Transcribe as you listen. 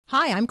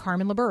Hi, I'm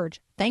Carmen LaBerge.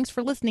 Thanks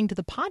for listening to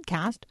the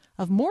podcast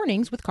of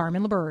Mornings with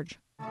Carmen LaBerge.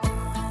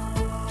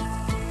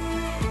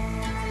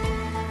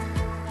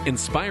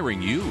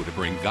 Inspiring you to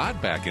bring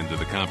God back into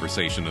the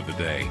conversation of the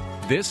day.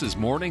 This is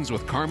Mornings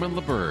with Carmen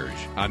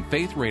LaBerge on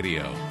Faith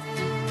Radio.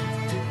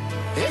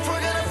 If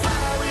we're gonna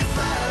fly, we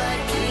fly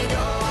like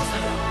eagles.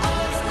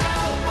 Arms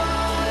out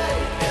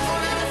wide. If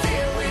we're gonna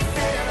fear, we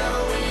fear no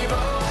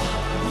evil.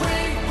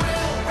 We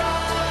will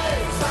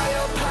rise. By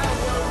your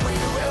power, we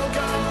will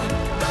go.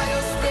 By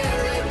your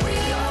spirit, we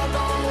are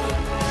bold.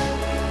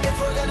 If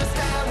we're gonna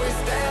stand, we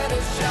stand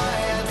as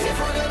giants. If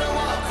we're gonna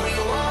walk, we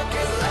walk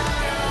as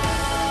lions.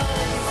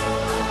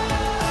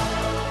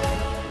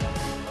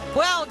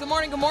 Well, good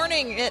morning, good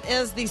morning. It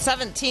is the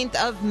 17th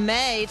of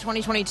May,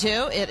 2022.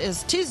 It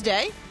is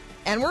Tuesday.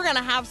 And we're going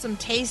to have some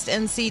Taste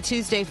and See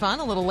Tuesday fun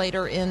a little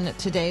later in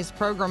today's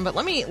program. But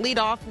let me lead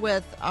off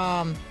with,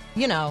 the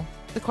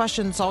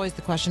question, it's always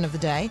the question of the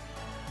day.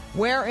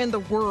 Where in the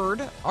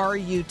Word are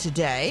you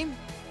today?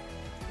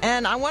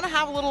 And I want to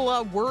have a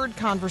little word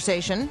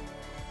conversation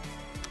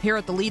here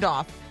at the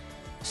leadoff.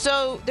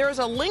 So there's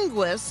a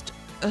linguist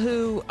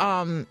who,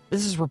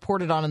 this is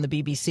reported on in the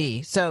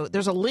BBC. So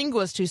there's a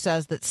linguist who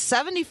says that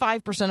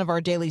 75% of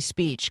our daily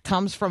speech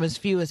comes from as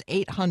few as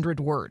 800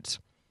 words.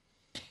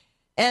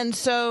 And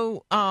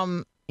so,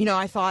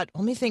 I thought,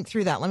 let me think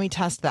through that. Let me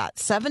test that.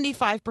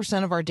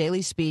 75% of our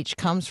daily speech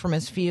comes from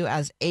as few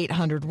as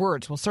 800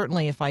 words. Well,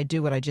 certainly if I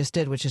do what I just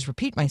did, which is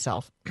repeat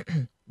myself,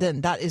 then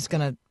that is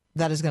going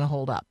to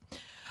hold up.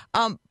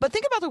 But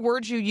think about the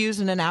words you use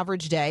in an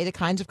average day, the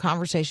kinds of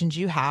conversations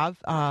you have.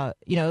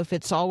 If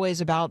it's always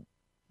about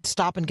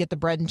stop and get the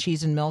bread and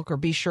cheese and milk, or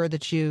be sure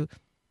that you,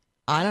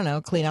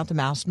 clean out the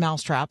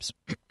mouse traps.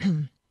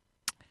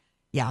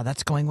 Yeah,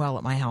 that's going well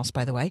at my house,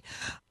 by the way.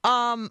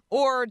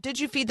 Or did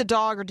you feed the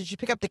dog, or did you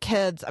pick up the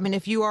kids? I mean,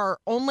 if you are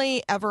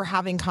only ever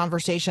having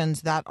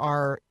conversations that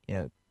are,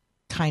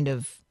 kind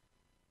of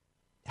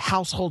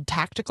household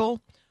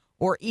tactical,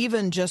 or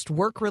even just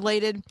work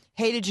related.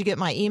 Hey, did you get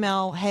my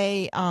email?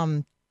 Hey,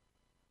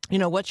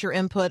 what's your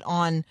input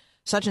on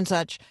such and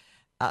such?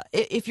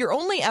 If you're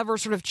only ever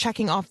sort of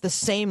checking off the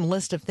same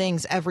list of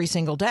things every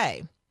single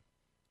day,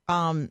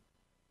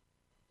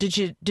 Did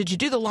you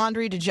do the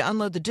laundry? Did you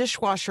unload the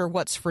dishwasher?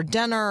 What's for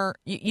dinner?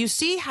 You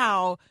see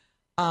how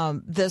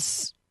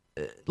this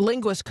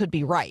linguist could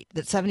be right,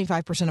 that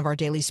 75% of our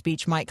daily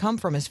speech might come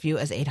from as few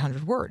as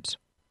 800 words.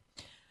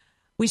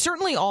 We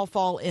certainly all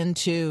fall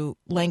into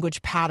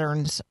language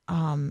patterns,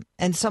 and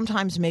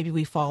sometimes maybe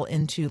we fall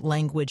into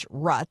language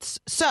ruts.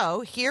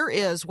 So here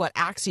is what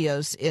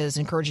Axios is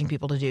encouraging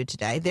people to do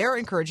today. They're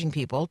encouraging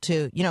people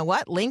to,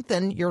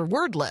 lengthen your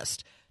word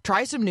list.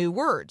 Try some new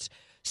words.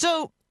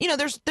 So,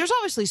 there's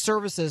obviously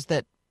services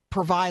that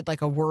provide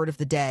like a word of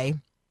the day.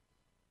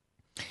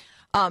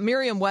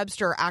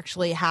 Merriam-Webster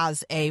actually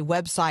has a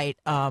website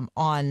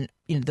on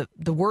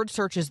the word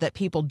searches that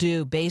people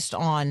do based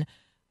on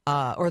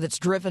or that's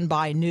driven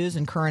by news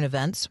and current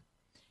events.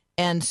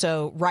 And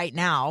so right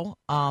now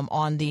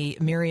on the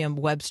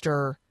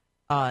Merriam-Webster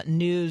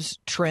News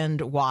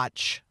Trend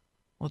Watch,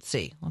 let's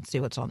see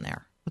what's on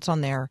there. What's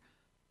on there?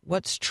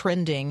 What's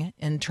trending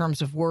in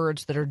terms of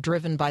words that are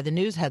driven by the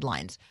news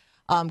headlines?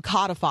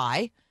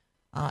 Codify,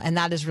 and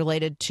that is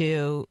related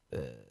to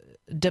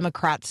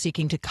Democrats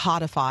seeking to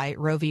codify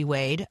Roe v.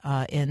 Wade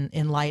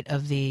in light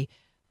of the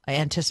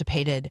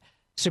anticipated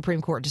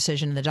Supreme Court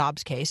decision in the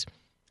Dobbs case.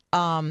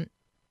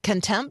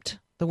 Contempt,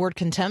 the word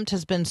contempt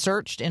has been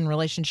searched in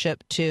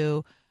relationship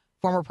to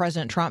former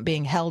President Trump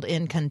being held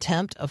in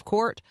contempt of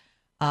court.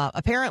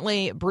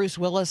 Apparently, Bruce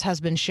Willis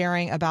has been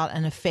sharing about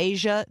an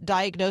aphasia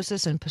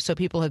diagnosis, and so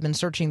people have been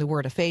searching the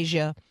word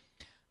aphasia.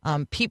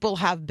 People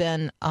have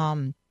been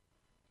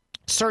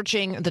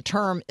searching the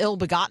term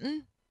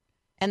ill-begotten,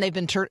 and they've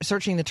been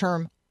searching the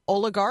term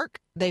oligarch.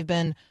 They've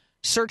been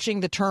searching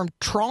the term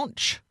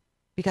tranche,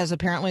 because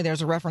apparently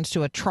there's a reference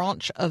to a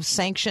tranche of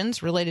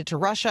sanctions related to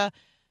Russia.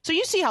 So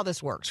you see how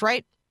this works,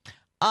 right?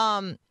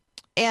 And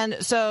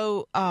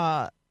so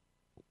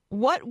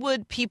what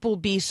would people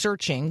be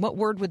searching? What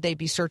word would they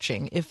be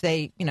searching if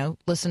they,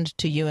 listened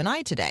to you and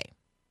I today?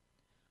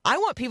 I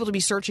want people to be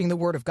searching the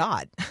Word of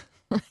God,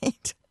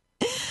 right?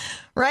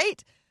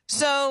 Right?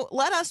 So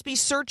let us be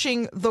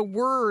searching the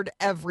Word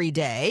every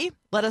day.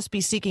 Let us be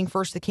seeking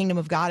first the kingdom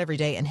of God every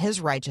day and His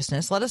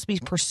righteousness. Let us be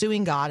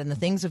pursuing God and the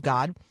things of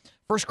God.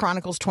 1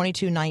 Chronicles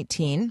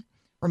 22:19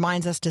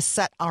 reminds us to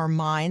set our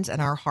minds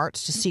and our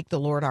hearts to seek the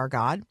Lord our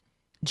God.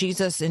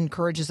 Jesus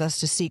encourages us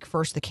to seek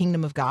first the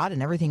kingdom of God,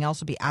 and everything else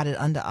will be added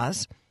unto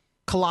us.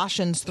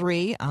 Colossians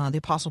 3, the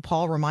Apostle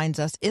Paul reminds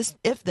us,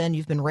 if then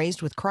you've been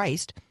raised with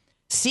Christ,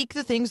 seek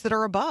the things that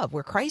are above,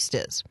 where Christ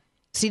is,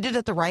 seated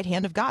at the right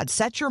hand of God.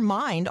 Set your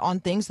mind on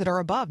things that are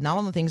above, not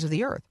on the things of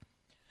the earth.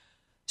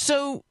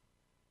 So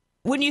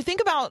when you think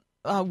about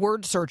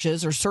word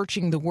searches or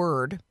searching the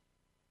word,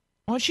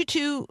 I want you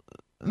to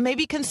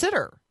maybe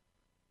consider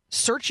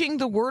searching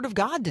the Word of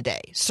God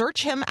today.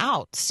 Search Him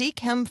out. Seek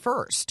Him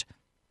first.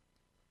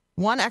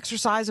 One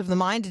exercise of the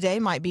mind today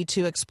might be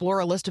to explore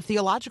a list of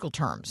theological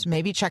terms.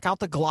 Maybe check out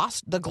the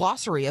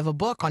glossary of a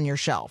book on your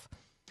shelf.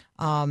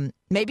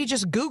 Maybe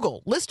just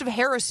Google list of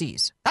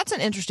heresies. That's an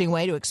interesting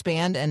way to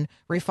expand and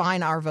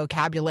refine our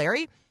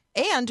vocabulary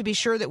and to be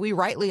sure that we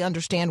rightly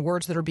understand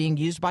words that are being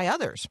used by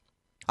others.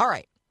 All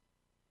right.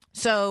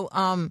 So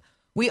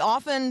we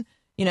often,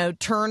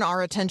 turn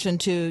our attention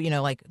to,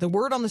 like the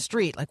word on the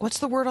street. Like, what's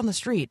the word on the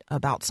street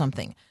about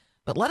something?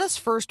 But let us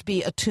first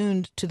be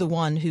attuned to the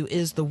one who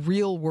is the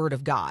real word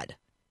of God.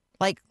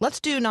 Like, let's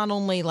do not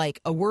only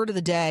like a word of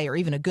the day or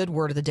even a good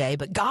word of the day,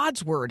 but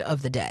God's word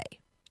of the day.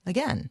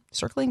 Again,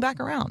 circling back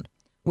around.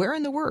 Where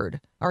in the word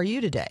are you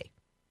today?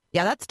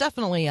 Yeah, that's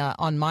definitely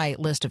on my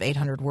list of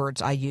 800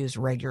 words I use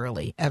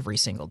regularly every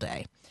single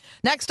day.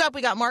 Next up,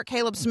 we got Mark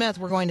Caleb Smith.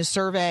 We're going to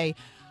survey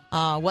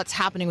what's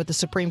happening with the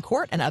Supreme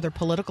Court and other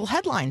political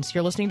headlines.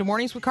 You're listening to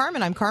Mornings with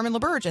Carmen. I'm Carmen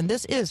LaBerge, and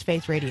this is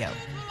Faith Radio.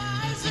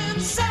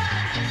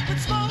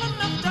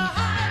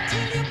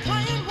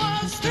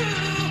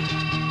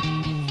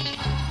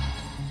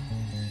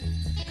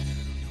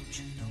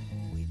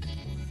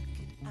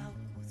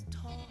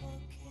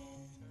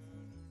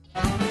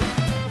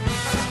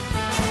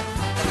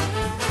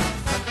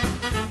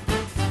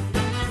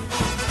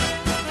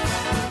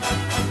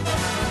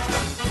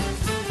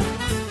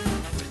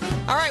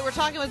 All right, we're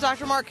talking with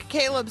Dr. Mark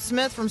Caleb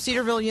Smith from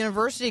Cedarville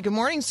University. Good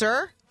morning,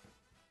 sir.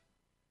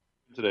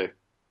 Today.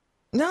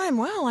 No, I'm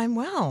well.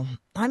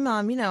 I'm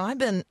I've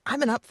been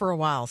up for a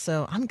while,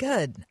 so I'm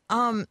good.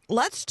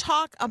 Let's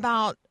talk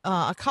about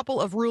a couple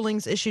of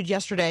rulings issued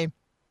yesterday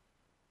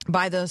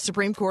by the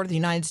Supreme Court of the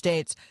United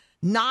States.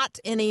 Not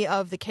any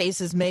of the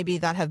cases maybe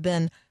that have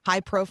been high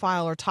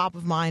profile or top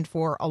of mind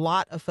for a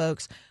lot of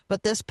folks,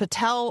 but this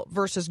Patel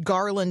versus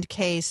Garland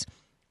case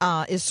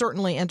is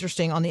certainly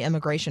interesting on the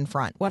immigration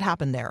front. What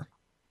happened there?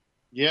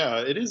 Yeah,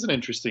 it is an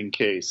interesting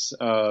case.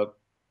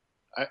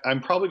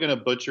 I'm probably going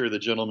to butcher the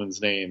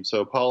gentleman's name,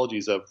 so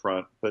apologies up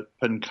front. But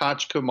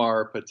Pankaj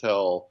Kumar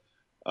Patel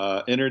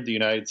entered the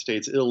United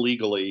States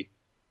illegally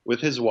with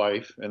his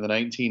wife in the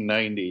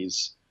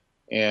 1990s.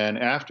 And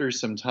after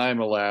some time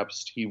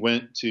elapsed, he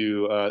went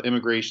to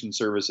Immigration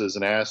Services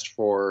and asked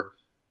for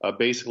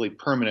basically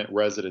permanent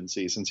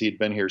residency since he'd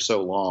been here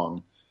so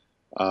long.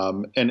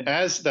 And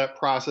as that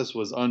process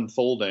was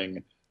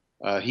unfolding,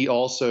 he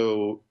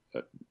also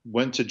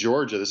went to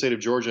Georgia, the state of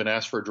Georgia, and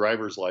asked for a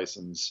driver's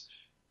license.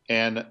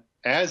 And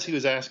as he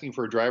was asking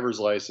for a driver's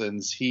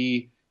license,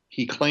 he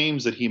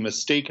claims that he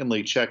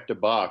mistakenly checked a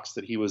box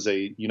that he was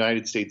a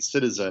United States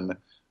citizen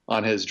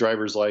on his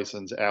driver's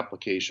license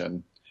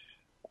application.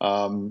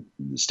 The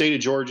state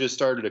of Georgia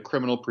started a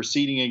criminal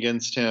proceeding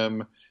against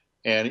him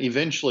and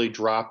eventually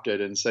dropped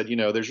it and said,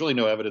 there's really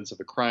no evidence of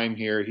a crime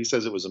here. He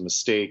says it was a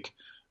mistake.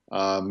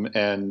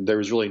 And there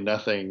was really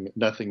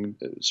nothing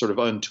sort of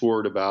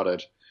untoward about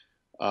it.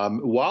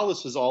 While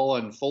this was all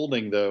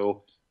unfolding,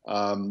 though,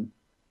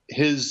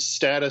 his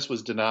status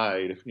was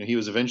denied. He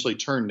was eventually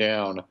turned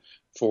down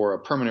for a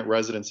permanent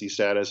residency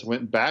status,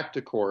 went back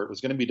to court, was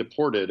going to be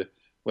deported,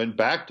 went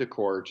back to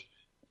court,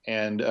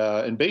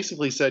 and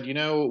basically said,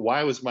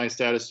 why was my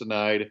status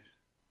denied?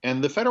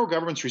 And the federal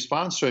government's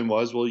response to him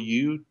was, well,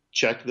 you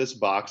checked this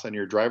box on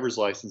your driver's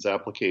license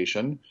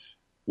application,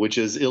 which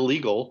is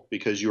illegal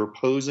because you're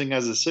posing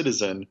as a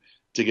citizen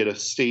to get a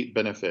state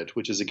benefit,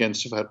 which is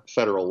against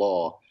federal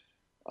law.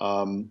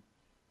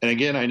 And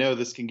again, I know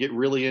this can get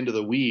really into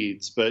the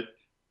weeds, but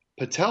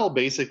Patel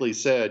basically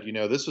said,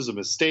 this was a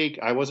mistake.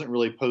 I wasn't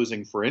really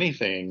posing for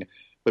anything.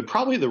 But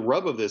probably the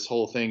rub of this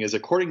whole thing is,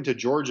 according to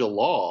Georgia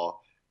law,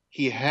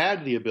 he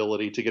had the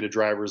ability to get a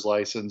driver's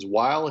license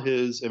while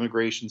his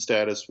immigration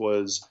status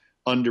was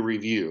under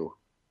review.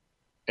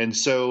 And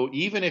so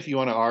even if you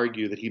want to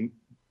argue that he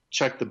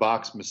checked the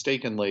box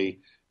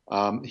mistakenly,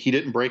 he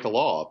didn't break a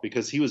law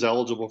because he was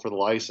eligible for the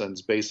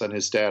license based on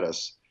his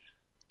status.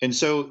 And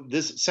so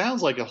this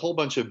sounds like a whole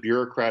bunch of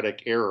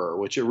bureaucratic error,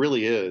 which it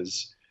really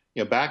is,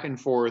 back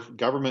and forth,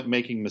 government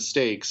making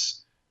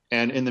mistakes.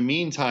 And in the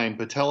meantime,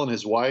 Patel and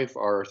his wife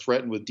are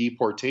threatened with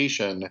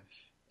deportation.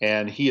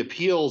 And he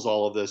appeals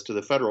all of this to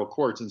the federal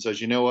courts and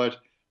says, you know what,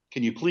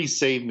 can you please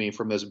save me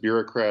from this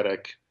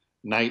bureaucratic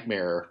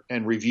nightmare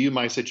and review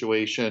my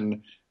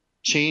situation,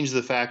 change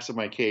the facts of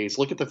my case,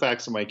 look at the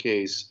facts of my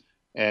case,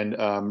 and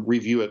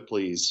review it,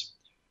 please.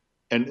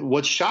 And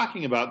what's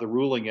shocking about the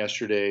ruling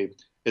yesterday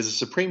is the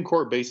Supreme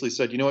Court basically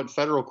said, you know what,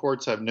 federal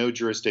courts have no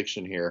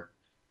jurisdiction here.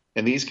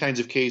 In these kinds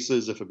of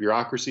cases, if a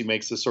bureaucracy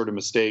makes this sort of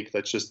mistake,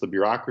 that's just the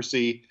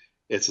bureaucracy.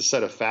 It's a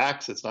set of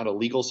facts. It's not a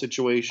legal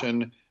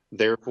situation.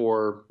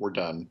 Therefore, we're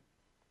done.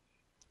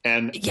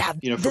 And yeah,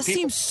 this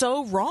seems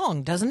so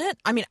wrong, doesn't it?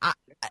 I mean,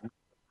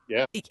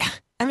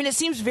 it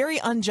seems very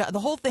unjust. The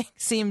whole thing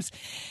seems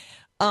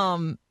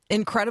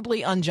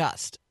incredibly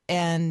unjust.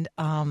 And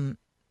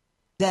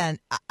then,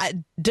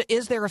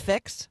 is there a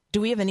fix?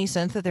 Do we have any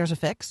sense that there's a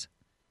fix?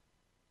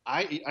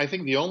 I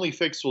think the only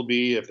fix will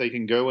be if they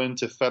can go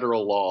into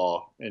federal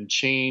law and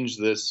change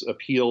this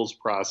appeals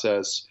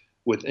process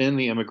within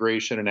the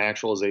Immigration and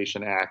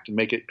Naturalization Act and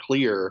make it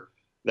clear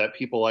that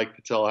people like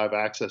Patel have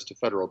access to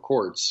federal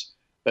courts.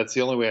 That's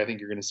the only way I think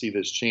you're going to see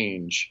this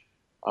change.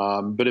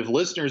 But if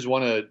listeners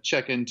want to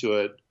check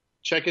into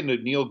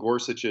Neil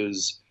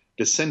Gorsuch's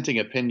dissenting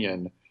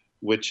opinion,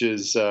 which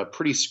is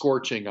pretty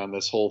scorching on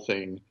this whole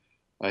thing.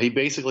 He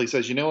basically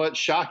says, you know what?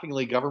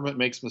 Shockingly, government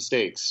makes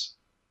mistakes.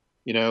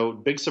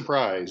 Big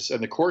surprise.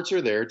 And the courts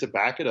are there to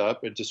back it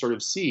up and to sort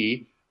of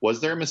see,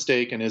 was there a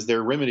mistake and is there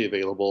a remedy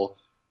available?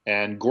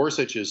 And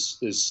Gorsuch is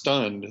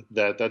stunned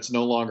that that's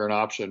no longer an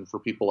option for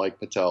people like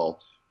Patel,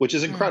 which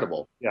is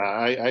incredible. Yeah,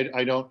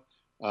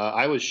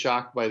 I was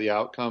shocked by the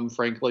outcome,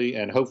 frankly,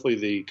 and hopefully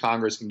the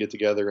Congress can get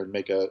together and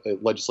make a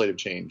legislative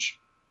change.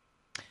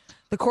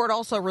 The court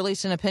also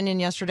released an opinion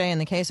yesterday in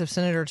the case of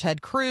Senator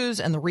Ted Cruz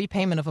and the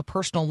repayment of a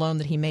personal loan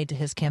that he made to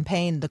his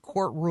campaign. The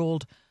court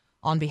ruled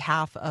on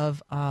behalf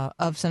of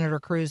Senator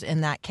Cruz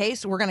in that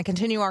case. We're going to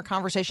continue our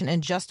conversation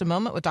in just a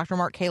moment with Dr.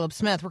 Mark Caleb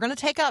Smith. We're going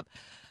to take up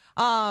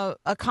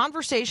a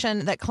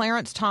conversation that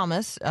Clarence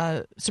Thomas,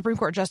 Supreme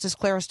Court Justice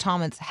Clarence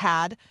Thomas,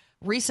 had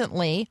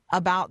recently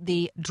about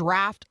the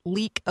draft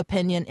leak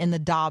opinion in the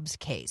Dobbs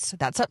case.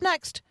 That's up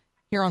next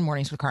here on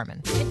Mornings with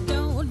Carmen. It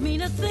don't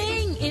mean a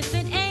thing if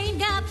it ain't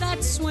got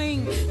that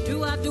swing.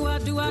 Do-ah, do-ah,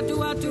 do-ah,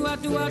 do-ah, do-ah,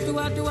 do-ah,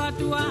 do-ah, do-ah,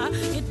 do-ah.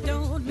 It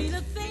don't mean a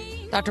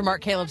thing. Dr.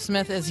 Mark Caleb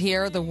Smith is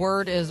here. The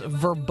word is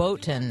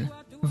verboten.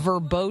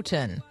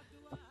 Verboten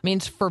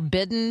means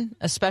forbidden,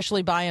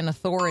 especially by an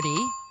authority.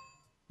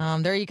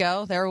 There you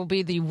go. There will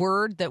be the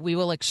word that we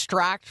will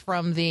extract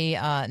from the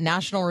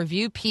National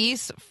Review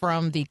piece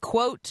from the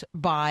quote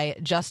by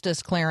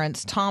Justice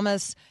Clarence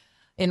Thomas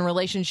in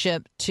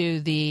relationship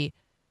to the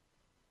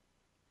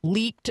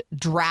leaked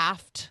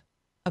draft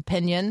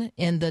opinion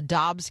in the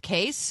Dobbs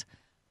case.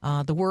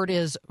 The word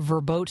is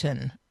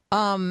verboten.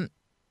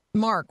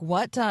 Mark,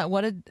 what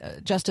did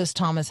Justice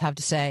Thomas have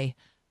to say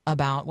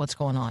about what's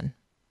going on?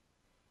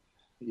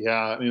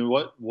 Yeah, I mean,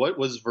 what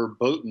was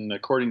verboten,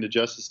 according to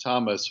Justice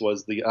Thomas,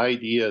 was the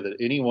idea that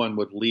anyone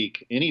would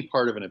leak any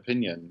part of an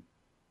opinion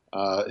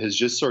has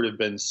just sort of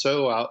been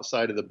so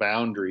outside of the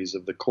boundaries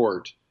of the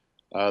court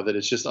that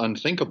it's just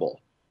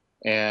unthinkable.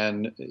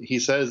 And he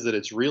says that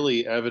it's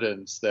really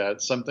evidence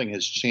that something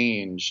has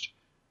changed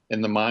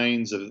in the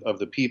minds of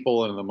the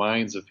people and in the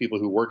minds of people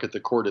who work at the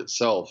court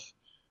itself.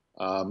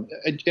 And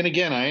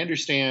again, I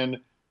understand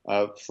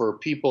for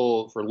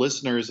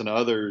listeners and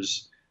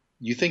others,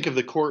 you think of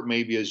the court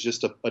maybe as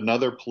just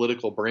another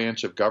political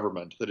branch of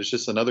government, that it's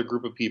just another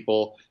group of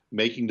people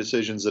making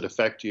decisions that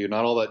affect you,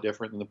 not all that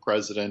different than the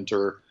president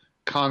or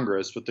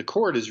Congress. But the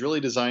court is really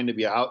designed to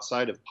be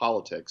outside of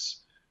politics.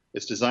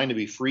 It's designed to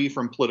be free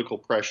from political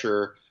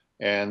pressure,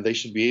 and they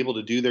should be able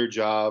to do their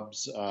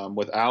jobs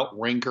without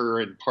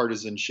rancor and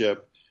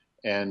partisanship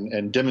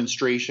and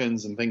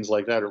demonstrations and things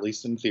like that, or at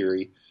least in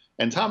theory.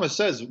 And Thomas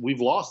says we've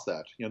lost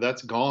that.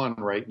 That's gone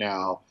right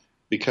now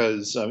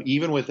because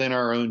even within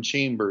our own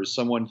chambers,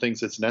 someone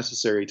thinks it's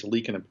necessary to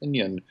leak an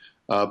opinion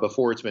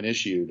before it's been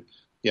issued.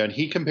 And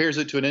he compares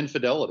it to an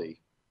infidelity.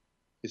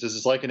 He says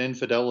it's like an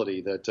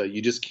infidelity that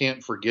you just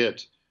can't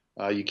forget.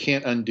 You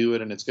can't undo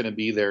it, and it's going to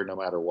be there no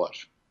matter what.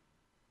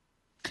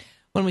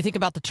 When we think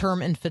about the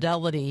term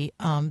infidelity,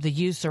 the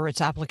use or its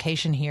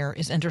application here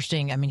is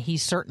interesting. I mean,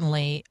 he's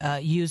certainly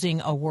using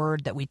a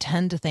word that we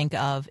tend to think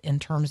of in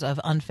terms of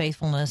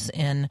unfaithfulness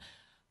in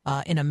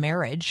a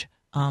marriage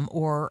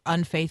or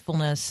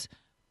unfaithfulness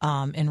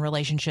in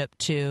relationship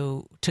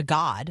to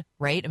God,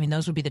 right? I mean,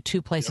 those would be the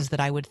two places that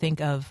I would think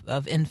of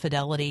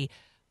infidelity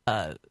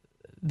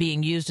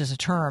being used as a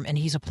term, and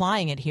he's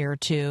applying it here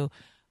to,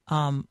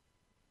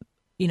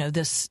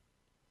 this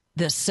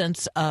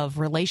sense of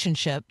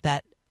relationship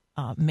that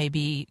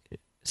maybe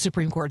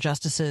Supreme Court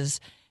justices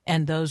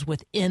and those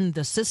within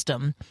the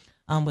system,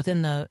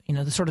 within the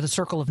the sort of the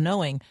circle of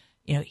knowing,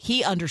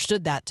 he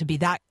understood that to be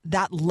that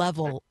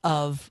level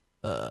of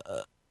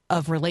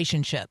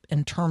relationship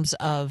in terms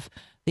of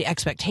the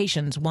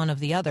expectations one of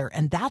the other,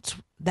 and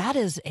that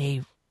is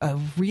a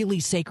really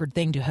sacred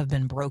thing to have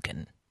been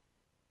broken.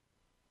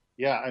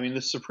 Yeah, I mean,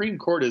 the Supreme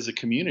Court is a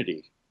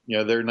community.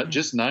 They're not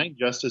just 9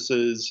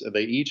 justices.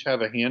 They each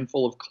have a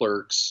handful of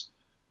clerks.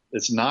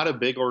 It's not a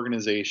big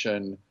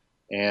organization,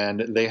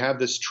 and they have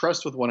this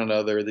trust with one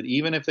another that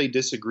even if they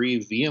disagree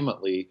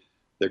vehemently,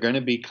 they're going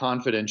to be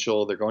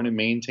confidential. They're going to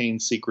maintain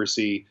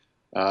secrecy,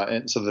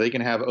 and so that they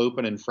can have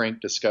open and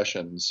frank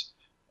discussions.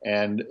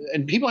 And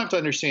people have to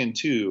understand,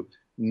 too,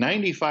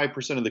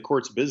 95% of the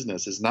court's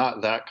business is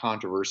not that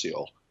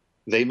controversial.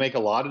 They make a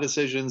lot of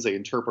decisions. They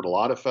interpret a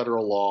lot of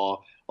federal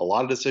law. A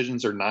lot of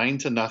decisions are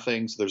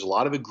 9-0. So there's a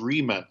lot of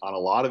agreement on a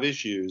lot of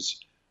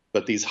issues.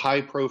 But these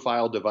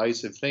high-profile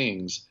divisive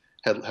things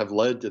have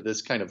led to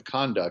this kind of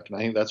conduct. And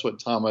I think that's what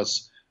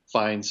Thomas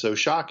finds so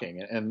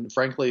shocking. And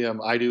frankly,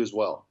 I do as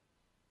well.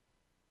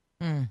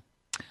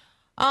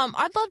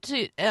 I'd love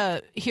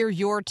to hear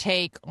your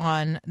take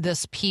on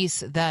this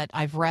piece that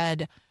I've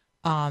read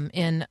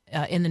in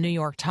the New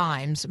York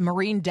Times.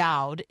 Maureen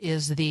Dowd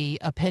is the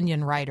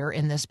opinion writer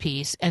in this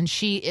piece, and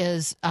she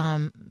is,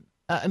 the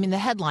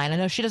headline, I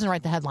know she doesn't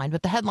write the headline,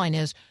 but the headline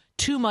is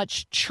 "Too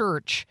Much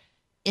Church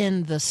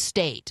in the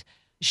State."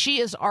 She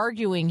is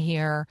arguing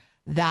here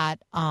that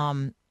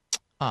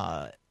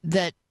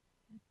that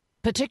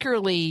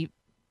particularly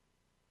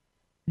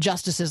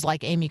justices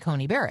like Amy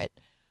Coney Barrett,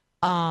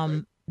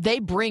 they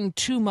bring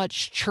too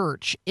much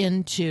church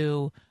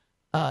into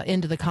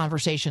the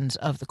conversations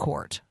of the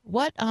court.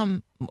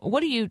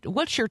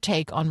 What's your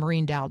take on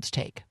Maureen Dowd's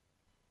take?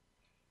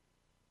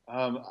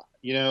 I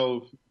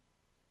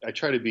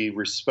try to be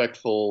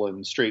respectful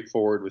and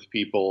straightforward with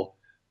people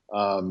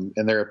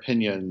and their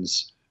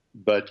opinions.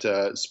 But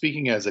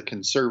speaking as a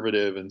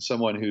conservative and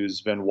someone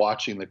who's been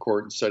watching the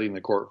court and studying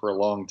the court for a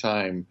long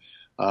time,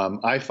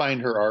 I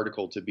find her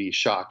article to be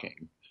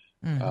shocking.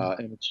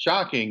 Mm-hmm. And it's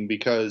shocking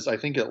because I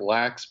think it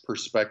lacks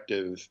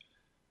perspective.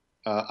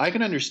 I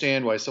can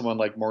understand why someone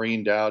like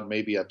Maureen Dowd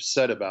may be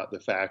upset about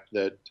the fact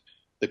that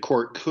the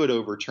court could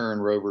overturn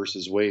Roe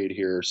versus Wade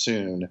here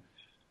soon.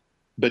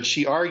 But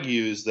she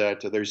argues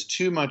that there's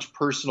too much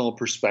personal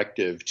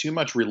perspective, too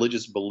much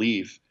religious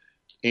belief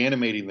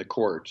animating the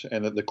court,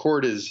 and that the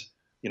court is,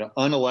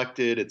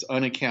 unelected, it's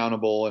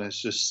unaccountable, and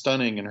it's just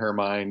stunning in her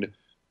mind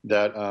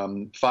that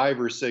 5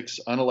 or 6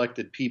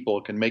 unelected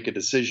people can make a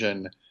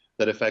decision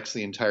that affects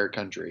the entire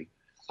country.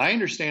 I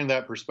understand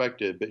that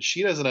perspective, but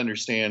she doesn't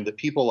understand that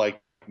people like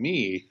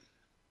me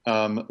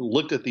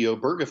looked at the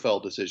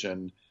Obergefell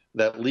decision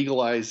that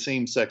legalized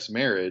same-sex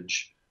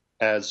marriage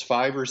as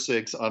 5 or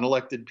 6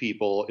 unelected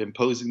people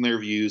imposing their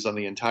views on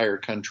the entire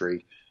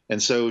country.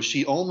 And so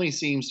she only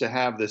seems to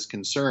have this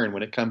concern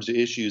when it comes to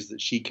issues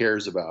that she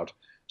cares about.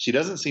 She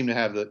doesn't seem to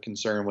have the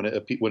concern when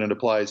it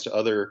applies to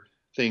other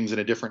things in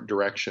a different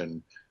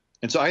direction.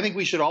 And so I think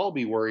we should all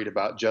be worried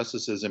about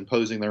justices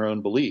imposing their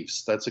own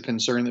beliefs. That's a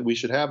concern that we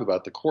should have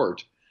about the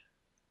court.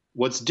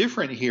 What's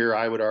different here,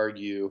 I would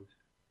argue,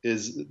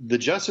 is the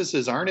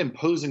justices aren't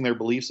imposing their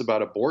beliefs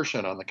about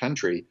abortion on the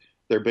country.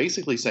 They're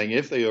basically saying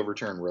if they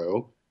overturn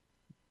Roe,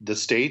 the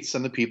states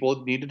and the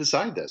people need to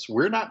decide this.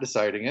 We're not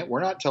deciding it.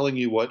 We're not telling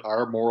you what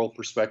our moral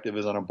perspective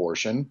is on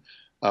abortion,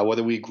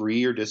 whether we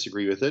agree or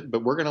disagree with it,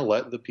 but we're going to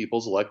let the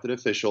people's elected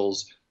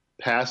officials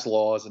pass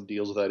laws and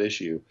deals with that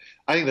issue.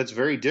 I think that's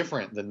very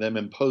different than them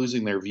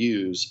imposing their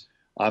views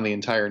on the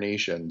entire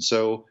nation.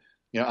 So,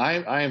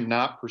 I am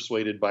not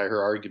persuaded by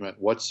her argument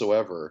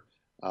whatsoever.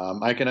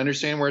 I can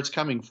understand where it's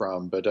coming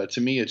from, but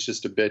to me, it's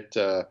just a bit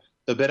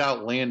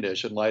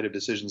outlandish in light of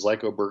decisions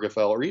like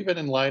Obergefell or even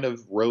in light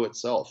of Roe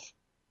itself.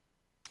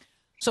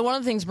 So one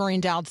of the things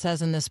Maureen Dowd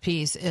says in this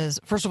piece is,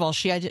 first of all,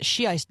 she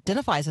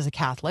identifies as a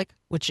Catholic,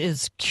 which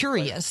is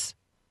curious,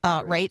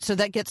 right? So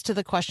that gets to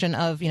the question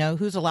of,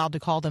 who's allowed to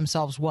call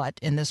themselves what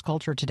in this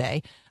culture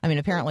today. I mean,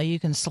 apparently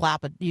you can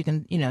slap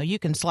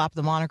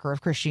the moniker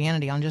of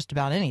Christianity on just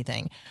about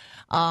anything.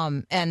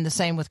 And the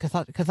same with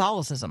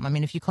Catholicism. I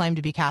mean, if you claim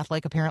to be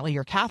Catholic, apparently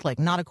you're Catholic,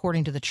 not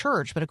according to the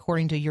church, but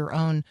according to your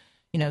own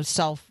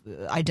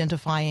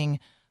self-identifying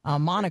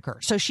moniker.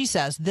 So she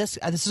says, this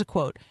is a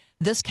quote,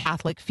 "This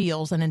Catholic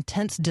feels an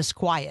intense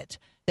disquiet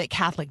that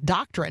Catholic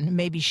doctrine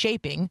may be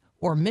shaping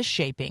or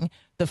misshaping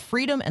the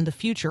freedom and the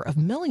future of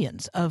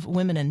millions of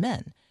women and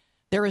men.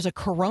 There is a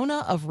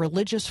corona of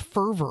religious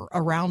fervor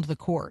around the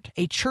court,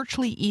 a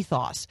churchly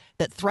ethos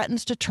that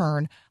threatens to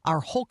turn our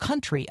whole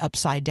country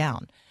upside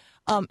down."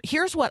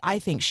 Here's what I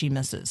think she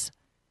misses.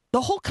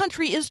 The whole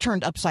country is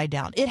turned upside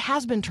down. It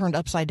has been turned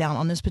upside down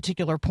on this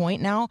particular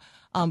point now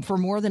for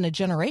more than a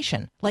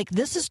generation. Like,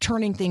 this is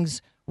turning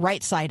things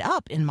right side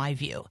up, in my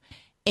view,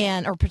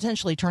 or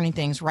potentially turning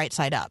things right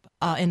side up,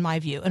 in my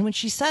view. And when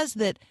she says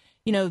that,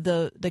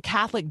 the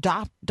Catholic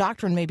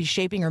doctrine may be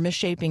shaping or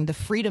misshaping the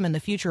freedom and the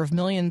future of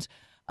millions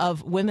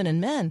of women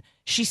and men,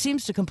 she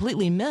seems to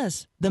completely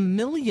miss the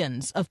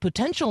millions of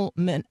potential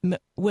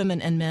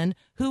women and men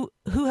who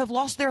have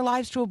lost their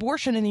lives to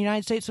abortion in the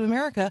United States of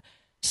America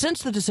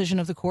since the decision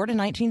of the court in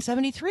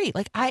 1973.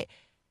 Like,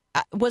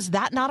 was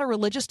that not a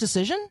religious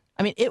decision?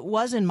 I mean, it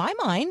was in my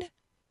mind.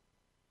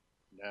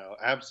 No,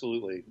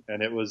 absolutely.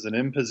 And it was an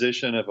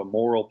imposition of a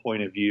moral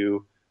point of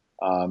view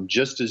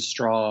just as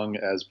strong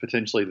as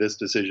potentially this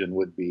decision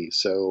would be.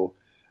 So,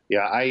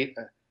 yeah,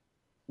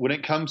 when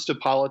it comes to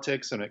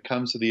politics and it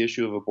comes to the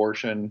issue of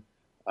abortion,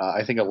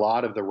 I think a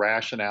lot of the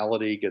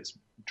rationality gets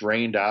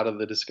drained out of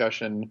the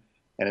discussion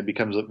and it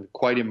becomes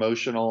quite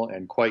emotional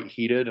and quite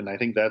heated. And I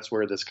think that's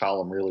where this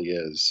column really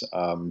is.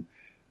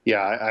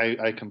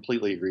 I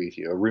completely agree with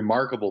you. A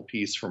remarkable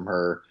piece from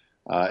her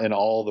in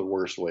all the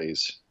worst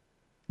ways.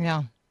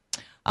 Yeah.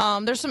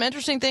 There's some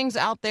interesting things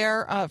out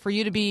there for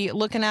you to be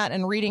looking at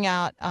and reading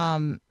out.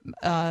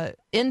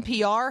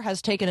 NPR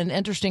has taken an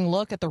interesting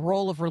look at the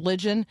role of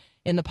religion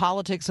in the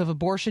politics of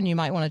abortion. You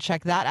might want to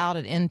check that out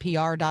at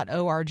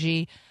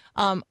npr.org.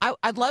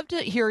 I'd love to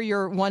hear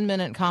your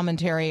 1-minute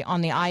commentary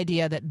on the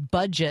idea that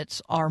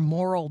budgets are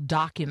moral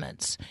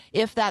documents.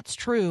 If that's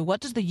true, what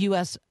does the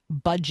U.S.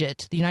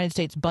 budget, the United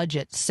States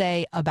budget,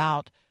 say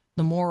about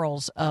the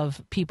morals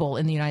of people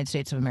in the United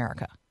States of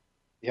America?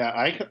 Yeah,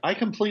 I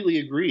completely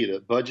agree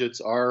that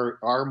budgets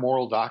are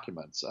moral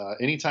documents.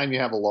 Anytime you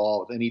have a law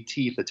with any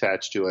teeth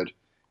attached to it,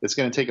 it's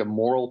going to take a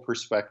moral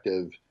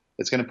perspective.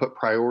 It's going to put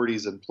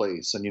priorities in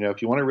place. And,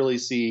 if you want to really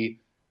see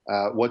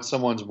what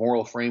someone's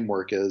moral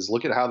framework is,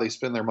 look at how they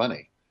spend their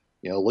money.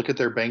 Look at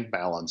their bank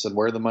balance and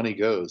where the money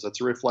goes.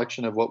 That's a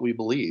reflection of what we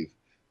believe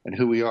and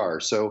who we are.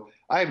 So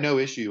I have no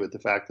issue with the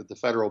fact that the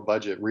federal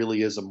budget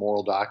really is a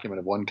moral document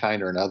of one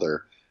kind or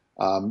another.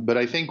 But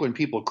I think when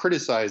people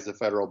criticize the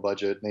federal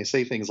budget and they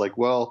say things like,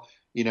 well,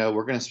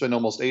 we're going to spend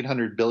almost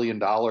 $800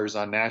 billion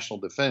on national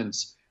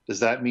defense,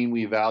 does that mean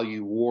we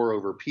value war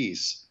over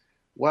peace?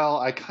 Well,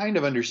 I kind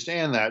of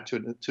understand that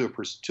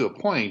to a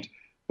point,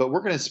 but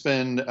we're going to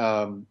spend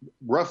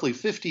roughly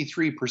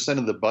 53%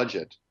 of the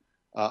budget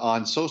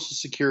on Social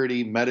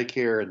Security,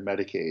 Medicare, and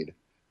Medicaid.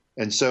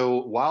 And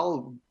so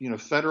while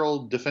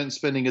federal defense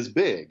spending is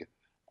big,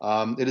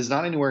 it is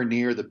not anywhere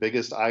near the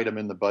biggest item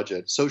in the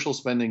budget. Social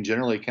spending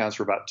generally accounts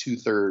for about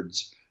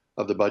 2/3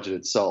 of the budget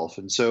itself.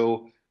 And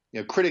so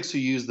critics who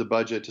use the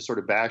budget to sort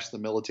of bash the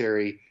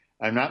military,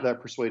 I'm not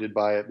that persuaded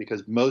by it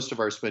because most of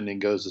our spending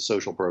goes to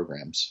social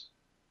programs.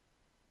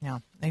 Yeah,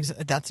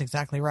 that's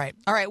exactly right.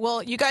 All right.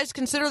 Well, you guys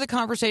consider the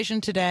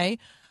conversation today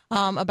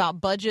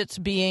about budgets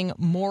being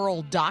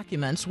moral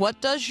documents.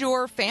 What does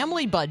your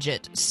family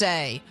budget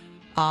say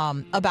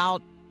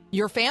about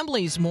your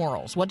family's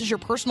morals? What does your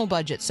personal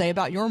budget say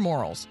about your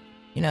morals?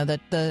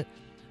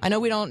 I know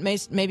we don't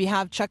maybe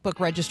have checkbook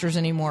registers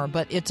anymore,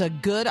 but it's a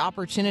good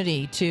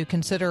opportunity to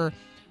consider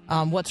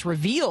what's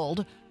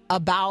revealed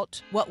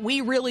about what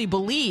we really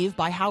believe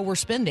by how we're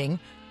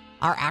spending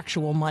our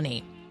actual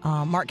money.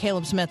 Mark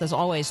Caleb Smith, as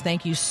always,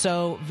 thank you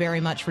so very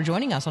much for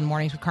joining us on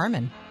Mornings with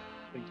Carmen.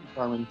 Thank you,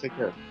 Carmen. Take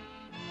care.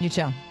 You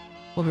too.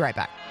 We'll be right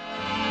back.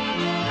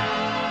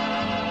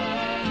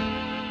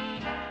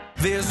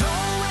 There's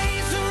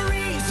always a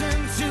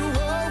reason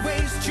to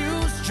always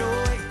choose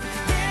joy.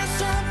 There's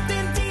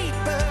something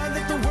deeper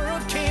that the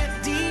world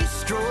can't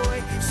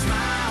destroy.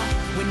 Smile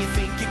when you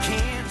think you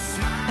can't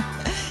smile.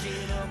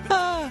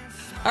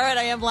 All right,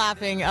 I am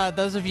laughing.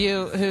 Those of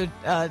you who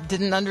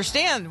didn't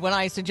understand when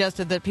I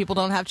suggested that people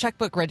don't have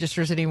checkbook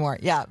registers anymore.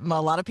 Yeah,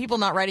 a lot of people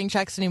not writing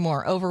checks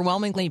anymore.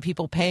 Overwhelmingly,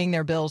 people paying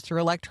their bills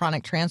through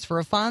electronic transfer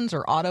of funds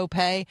or auto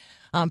pay.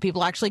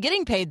 People actually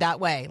getting paid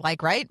that way.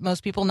 Right?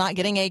 Most people not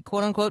getting a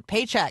quote-unquote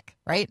paycheck,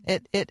 right?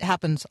 It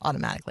happens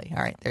automatically.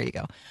 All right, there you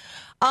go.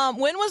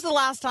 When was the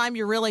last time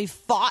you really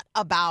thought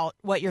about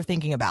what you're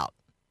thinking about?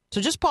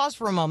 So just pause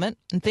for a moment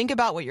and think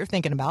about what you're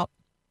thinking about.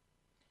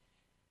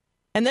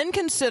 And then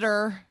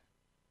consider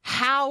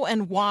how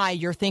and why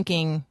you're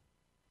thinking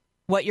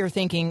what you're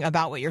thinking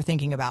about what you're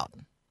thinking about.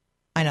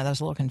 I know that was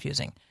a little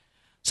confusing.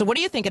 So what are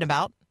you thinking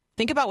about?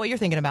 Think about what you're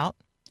thinking about.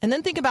 And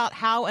then think about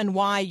how and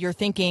why you're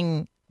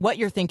thinking what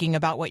you're thinking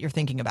about what you're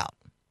thinking about.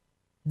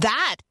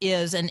 That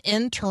is an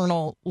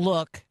internal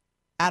look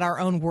at our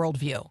own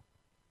worldview.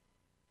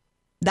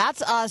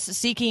 That's us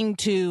seeking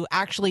to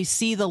actually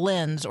see the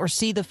lens or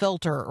see the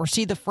filter or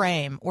see the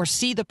frame or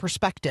see the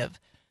perspective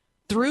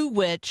through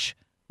which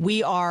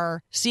we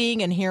are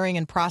seeing and hearing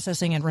and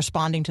processing and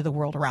responding to the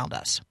world around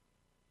us.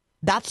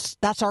 That's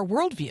our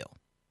worldview.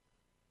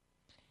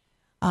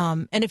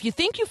 And if you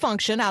think you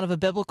function out of a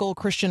biblical,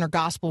 Christian, or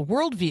gospel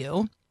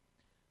worldview,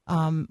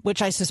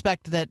 which I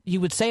suspect that you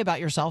would say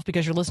about yourself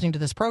because you're listening to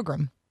this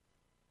program,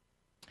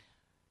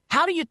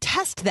 how do you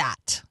test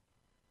that?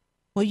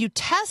 Well, you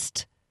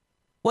test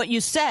what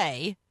you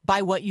say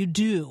by what you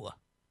do.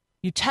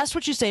 You test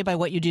what you say by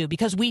what you do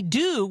because we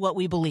do what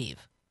we believe.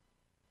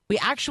 We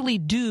actually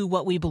do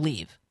what we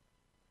believe.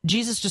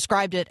 Jesus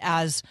described it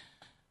as,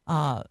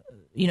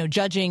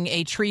 judging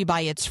a tree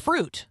by its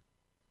fruit.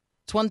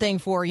 It's one thing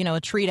for, a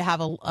tree to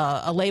have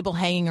a label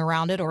hanging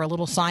around it or a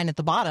little sign at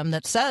the bottom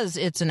that says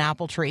it's an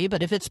apple tree,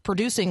 but if it's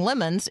producing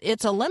lemons,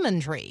 it's a lemon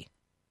tree.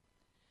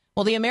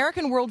 Well, the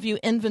American Worldview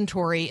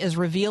Inventory is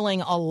revealing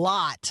a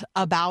lot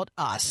about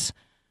us.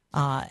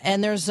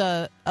 And there's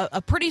a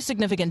pretty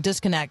significant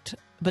disconnect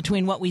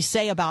between what we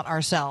say about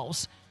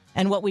ourselves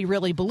and what we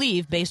really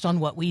believe based on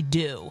what we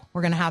do.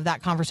 We're going to have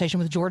that conversation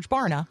with George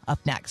Barna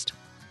up next.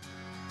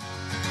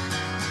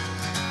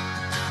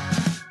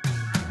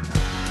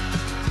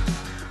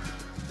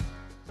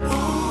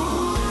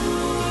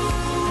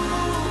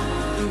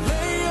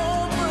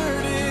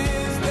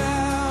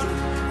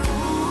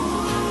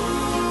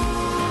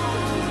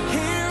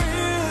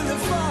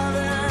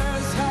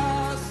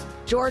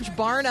 George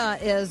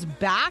Barna is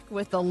back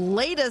with the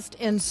latest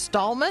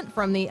installment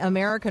from the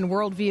American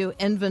Worldview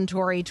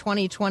Inventory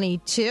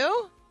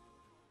 2022.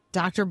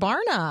 Dr.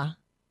 Barna,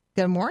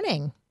 good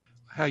morning.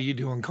 How you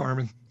doing,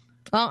 Carmen?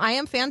 Well, I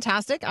am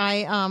fantastic.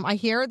 I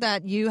hear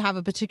that you have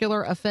a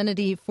particular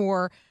affinity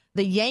for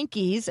the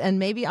Yankees, and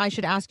maybe I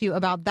should ask you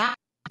about that.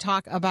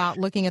 Talk about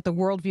looking at the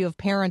worldview of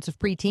parents of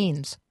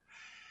preteens.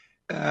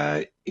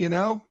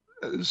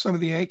 Some of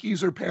the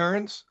Yankees are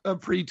parents of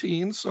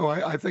preteens, so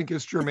I think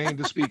it's germane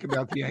to speak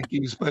about the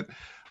Yankees, but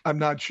I'm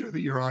not sure that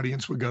your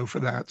audience would go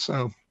for that.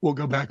 So we'll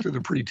go back to the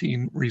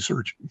preteen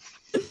research.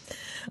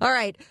 All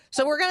right.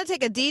 So we're going to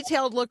take a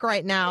detailed look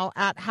right now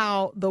at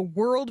how the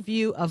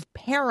worldview of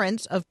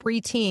parents of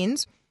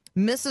preteens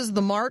misses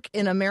the mark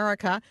in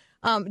America.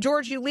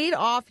 George, you lead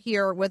off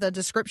here with a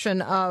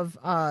description of,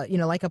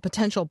 like a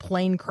potential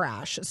plane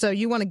crash. So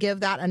you want to give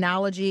that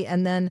analogy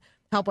and then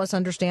help us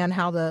understand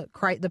how the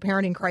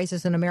parenting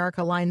crisis in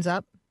America lines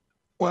up?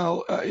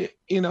 Well,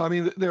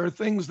 there are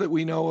things that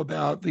we know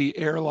about the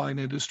airline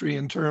industry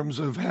in terms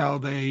of how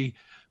they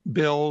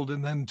build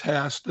and then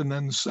test and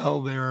then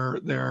sell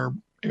their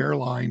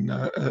airline,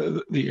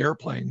 the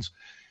airplanes.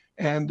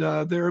 And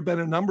there have been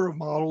a number of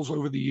models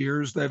over the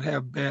years that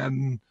have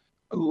been,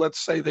 let's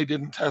say they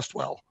didn't test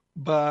well,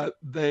 but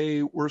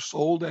they were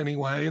sold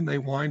anyway, and they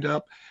wind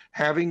up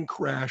having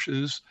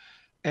crashes.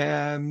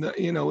 And,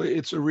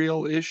 it's a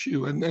real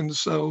issue. And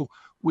so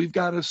we've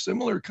got a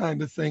similar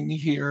kind of thing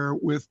here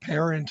with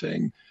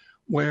parenting,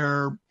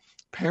 where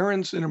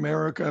parents in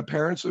America,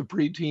 parents of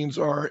preteens,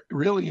 are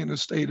really in a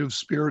state of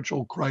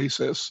spiritual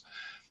crisis.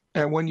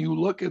 And when you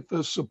look at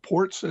the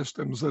support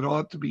systems that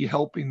ought to be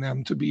helping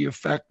them to be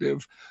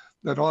effective,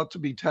 that ought to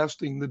be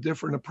testing the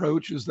different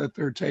approaches that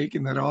they're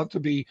taking, that ought to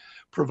be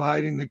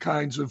providing the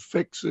kinds of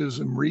fixes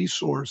and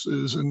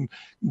resources and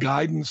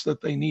guidance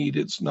that they need,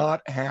 it's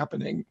not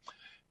happening.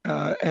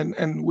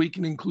 And we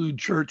can include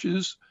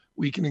churches,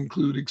 we can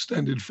include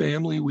extended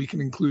family, we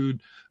can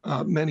include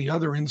many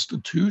other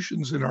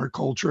institutions in our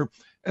culture.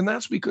 And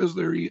that's because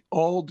they're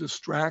all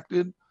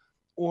distracted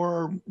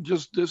or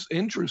just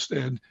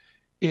disinterested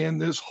in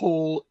this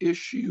whole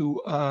issue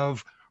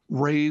of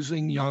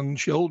raising young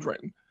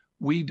children.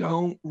 We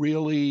don't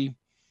really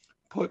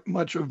put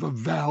much of a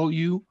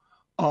value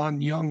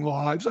on young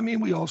lives. I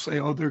mean, we all say,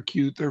 oh, they're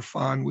cute, they're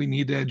fun, we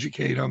need to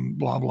educate them,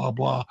 blah, blah,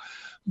 blah.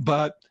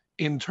 But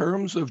in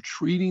terms of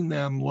treating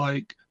them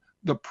like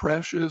the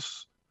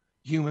precious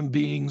human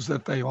beings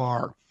that they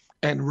are,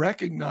 and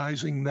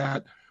recognizing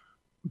that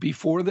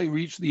before they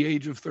reach the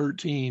age of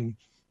 13,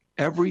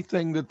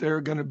 everything that they're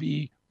going to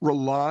be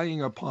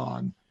relying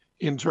upon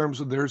in terms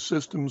of their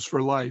systems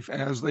for life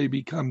as they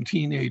become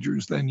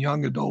teenagers, then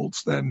young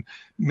adults, then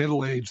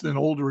middle-aged, then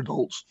older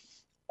adults,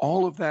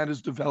 all of that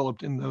is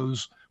developed in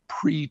those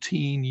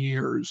preteen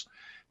years.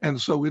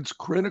 And so it's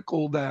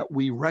critical that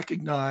we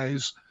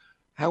recognize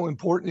how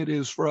important it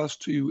is for us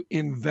to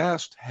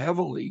invest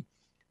heavily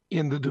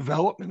in the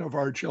development of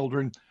our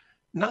children,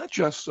 not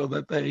just so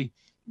that they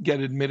get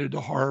admitted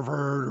to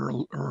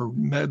Harvard or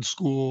med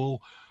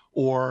school,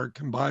 or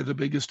can buy the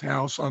biggest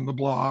house on the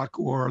block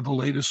or the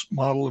latest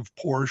model of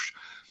Porsche.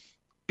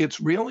 It's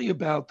really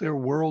about their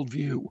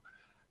worldview.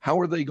 How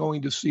are they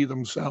going to see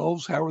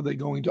themselves? How are they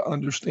going to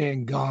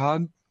understand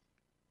God,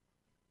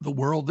 the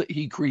world that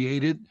he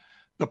created,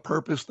 the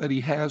purpose that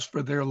he has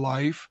for their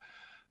life,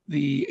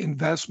 the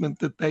investment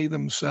that they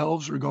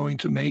themselves are going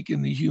to make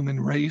in the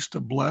human race to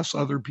bless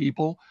other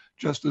people,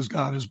 just as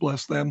God has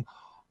blessed them.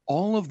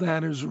 All of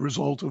that is a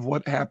result of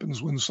what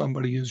happens when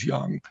somebody is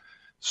young.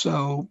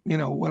 So,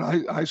 what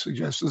I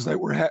suggest is that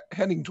we're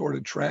heading toward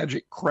a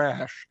tragic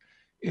crash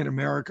in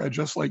America,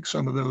 just like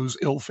some of those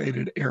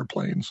ill-fated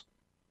airplanes.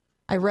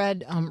 I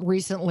read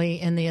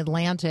recently in The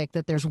Atlantic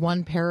that there's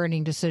one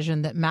parenting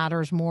decision that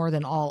matters more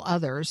than all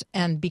others.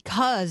 And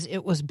because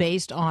it was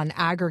based on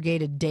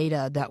aggregated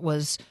data that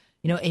was,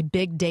 a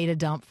big data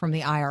dump from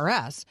the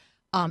IRS,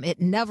 it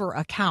never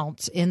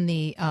accounts in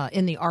the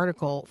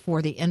article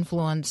for the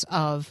influence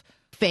of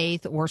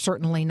faith, or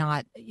certainly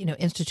not,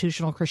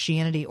 institutional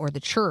Christianity or the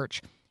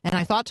church. And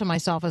I thought to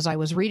myself as I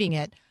was reading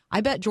it,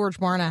 I bet George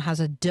Barna has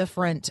a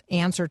different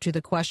answer to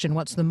the question,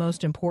 what's the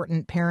most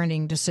important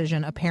parenting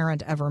decision a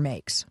parent ever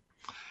makes?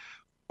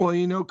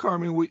 Well,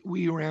 Carmen,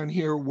 we around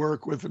here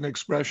work with an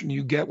expression,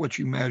 you get what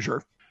you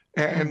measure.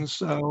 And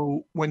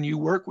so when you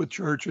work with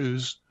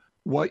churches,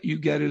 what you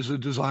get is a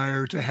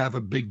desire to have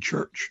a big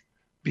church,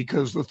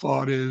 because the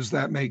thought is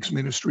that makes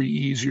ministry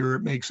easier,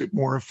 it makes it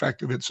more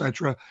effective,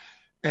 etc.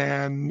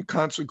 And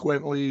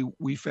consequently,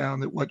 we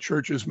found that what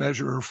churches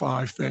measure are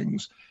 5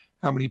 things: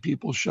 how many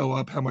people show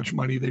up, how much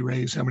money they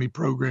raise, how many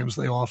programs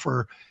they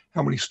offer,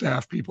 how many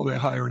staff people they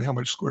hire, and how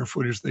much square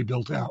footage they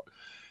built out.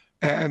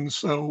 And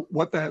so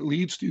what that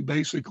leads to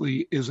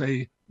basically is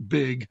a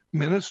big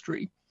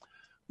ministry.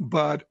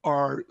 But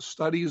our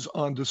studies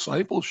on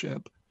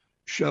discipleship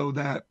show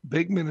that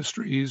big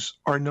ministries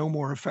are no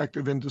more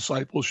effective in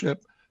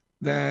discipleship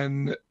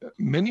than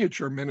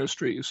miniature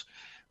ministries.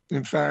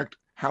 In fact,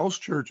 house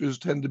churches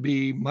tend to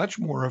be much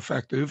more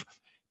effective,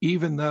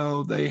 even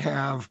though they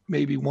have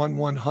maybe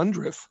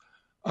 1/100th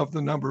of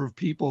the number of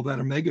people that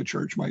a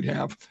megachurch might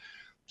have.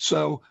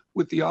 So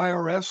with the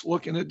IRS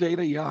looking at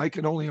data, yeah, I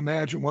can only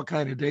imagine what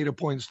kind of data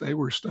points they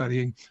were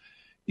studying.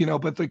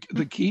 But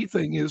the key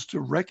thing is to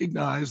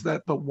recognize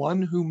that the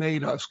one who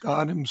made us,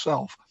 God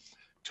himself,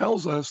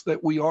 tells us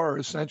that we are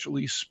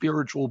essentially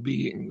spiritual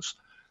beings.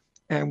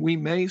 And we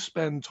may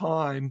spend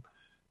time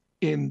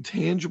in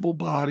tangible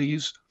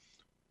bodies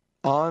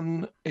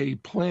on a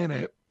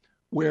planet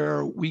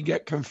where we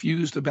get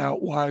confused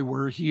about why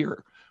we're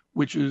here,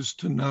 which is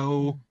to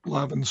know,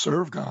 love, and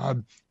serve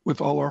God with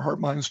all our heart,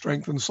 mind,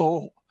 strength, and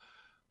soul.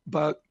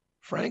 But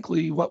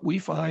frankly, what we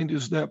find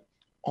is that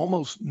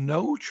almost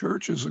no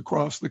churches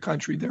across the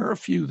country, there are a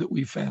few that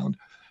we found,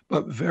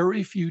 but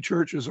very few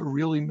churches are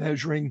really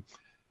measuring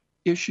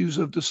issues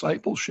of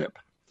discipleship.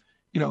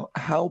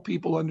 how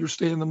people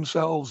understand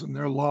themselves and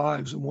their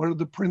lives, and what are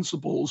the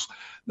principles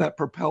that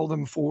propel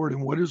them forward,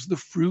 and what is the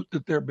fruit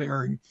that they're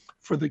bearing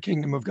for the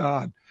kingdom of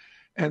God.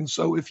 And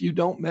so if you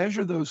don't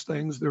measure those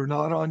things, they're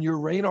not on your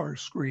radar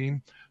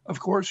screen, of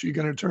course, you're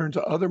going to turn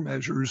to other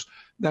measures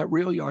that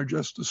really are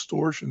just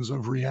distortions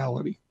of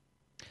reality.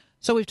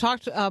 So we've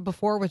talked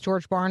before with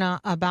George Barna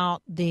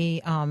about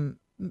the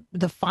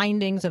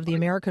findings of the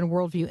American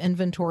Worldview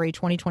Inventory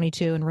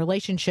 2022 in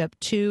relationship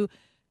to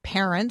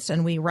parents,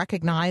 and we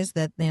recognize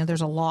that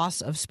there's a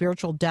loss of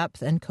spiritual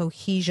depth and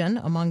cohesion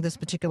among this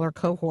particular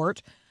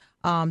cohort,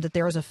 that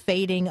there is a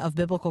fading of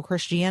biblical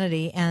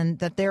Christianity, and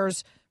that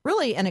there's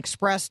really an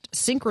expressed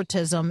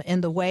syncretism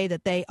in the way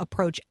that they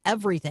approach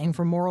everything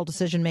from moral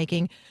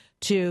decision-making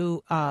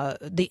to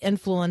the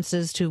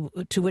influences to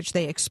which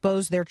they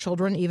expose their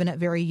children, even at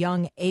very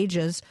young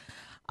ages.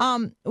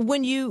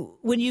 When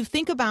you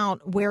think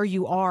about where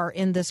you are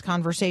in this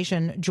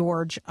conversation,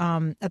 George,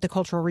 at the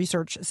Cultural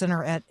Research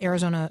Center at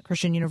Arizona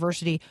Christian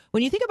University,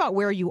 when you think about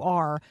where you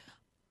are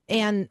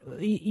and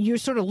you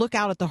sort of look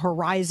out at the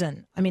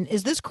horizon, I mean,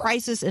 is this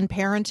crisis in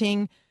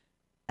parenting,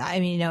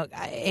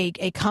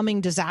 a coming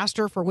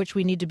disaster for which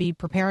we need to be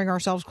preparing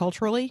ourselves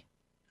culturally?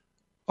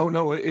 Oh,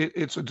 no,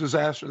 it's a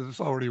disaster that's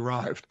already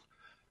arrived.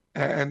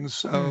 And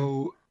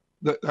so,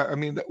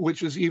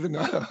 which is even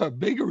a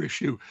bigger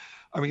issue.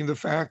 I mean, the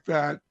fact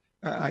that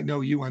I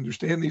know you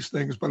understand these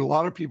things, but a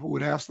lot of people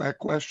would ask that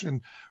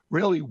question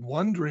really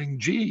wondering,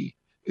 gee,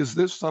 is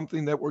this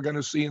something that we're going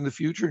to see in the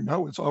future?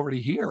 No, it's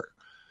already here.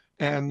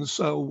 And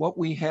so what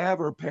we have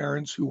are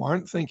parents who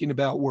aren't thinking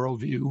about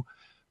worldview,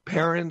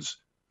 parents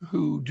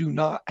who do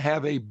not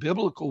have a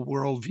biblical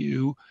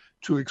worldview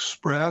to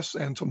express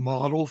and to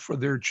model for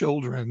their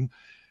children,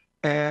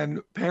 and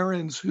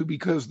parents who,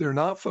 because they're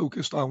not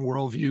focused on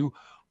worldview,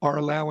 are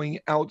allowing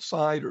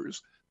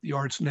outsiders, the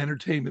arts and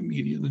entertainment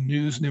media, the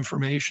news and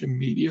information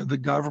media, the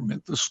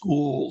government, the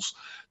schools,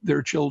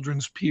 their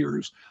children's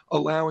peers,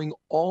 allowing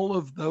all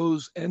of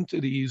those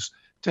entities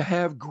to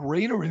have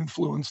greater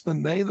influence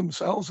than they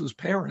themselves as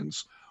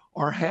parents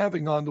are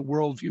having on the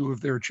worldview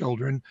of their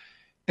children.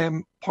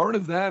 And part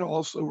of that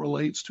also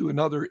relates to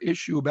another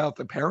issue about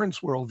the parents'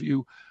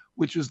 worldview,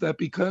 which is that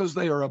because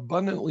they are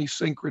abundantly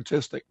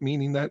syncretistic,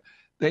 meaning that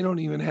they don't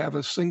even have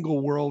a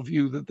single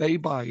worldview that they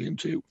buy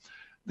into,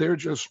 they're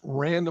just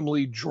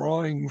randomly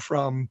drawing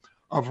from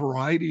a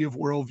variety of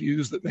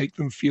worldviews that make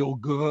them feel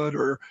good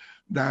or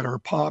that are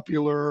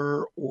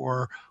popular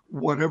or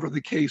whatever the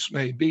case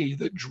may be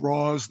that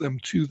draws them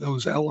to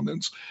those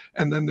elements.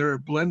 And then they're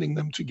blending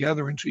them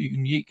together into a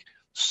unique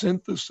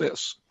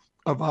synthesis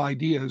of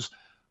ideas.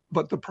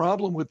 But the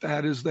problem with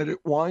that is that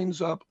it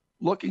winds up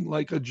looking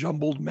like a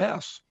jumbled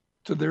mess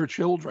to their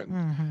children.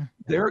 Mm-hmm.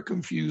 They're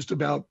confused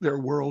about their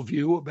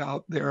worldview,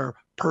 about their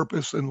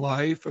purpose in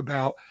life,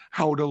 about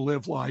how to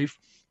live life,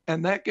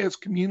 and that gets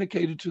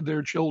communicated to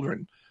their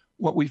children.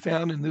 What we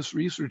found in this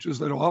research is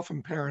that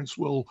often parents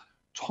will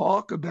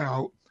talk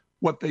about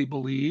what they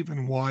believe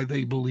and why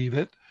they believe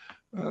it.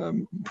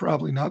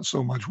 Probably not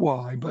so much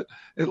why, but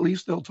at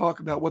least they'll talk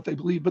about what they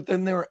believe, but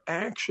then their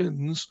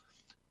actions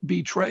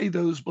betray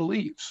those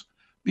beliefs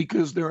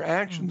because their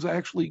actions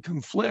actually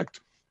conflict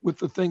with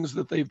the things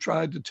that they've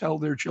tried to tell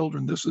their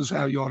children. This is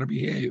how you ought to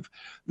behave.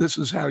 This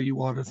is how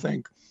you ought to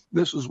think.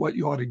 This is what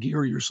you ought to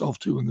gear yourself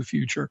to in the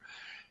future.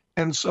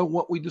 And so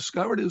what we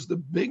discovered is the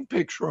big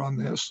picture on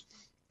this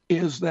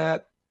is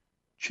that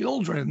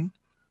children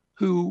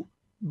who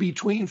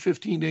between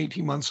 15 to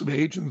 18 months of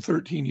age and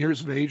 13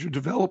 years of age are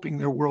developing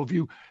their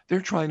worldview, they're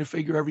trying to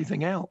figure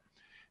everything out.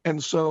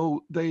 And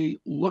so they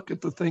look at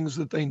the things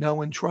that they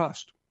know and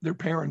trust, their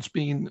parents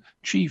being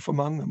chief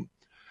among them.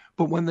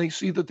 But when they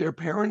see that their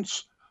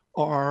parents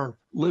are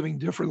living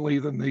differently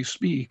than they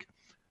speak,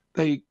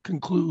 they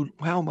conclude,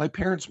 wow, my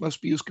parents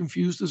must be as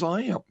confused as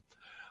I am.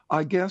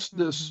 I guess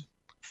this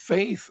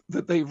faith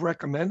that they've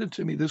recommended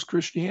to me, this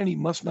Christianity,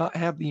 must not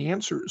have the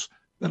answers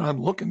that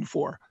I'm looking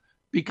for.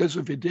 Because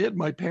if it did,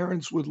 my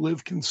parents would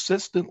live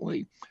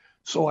consistently.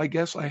 So I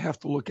guess I have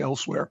to look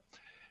elsewhere.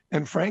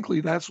 And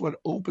frankly, that's what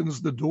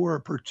opens the door,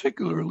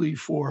 particularly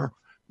for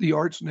the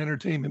arts and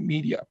entertainment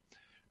media.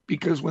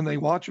 Because when they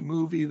watch a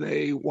movie,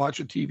 they watch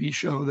a TV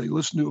show, they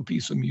listen to a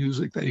piece of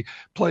music, they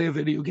play a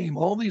video game,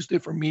 all these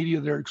different media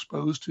they're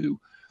exposed to,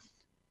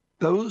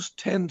 those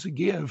tend to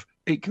give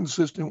a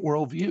consistent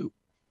worldview.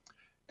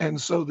 And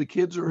so the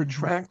kids are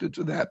attracted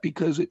to that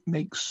because it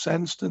makes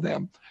sense to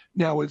them.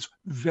 Now, it's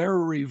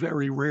very,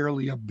 very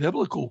rarely a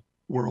biblical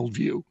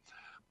worldview,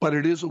 but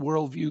it is a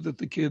worldview that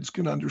the kids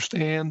can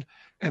understand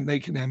and they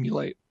can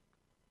emulate.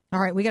 All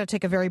right, we got to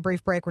take a very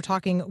brief break. We're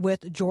talking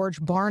with George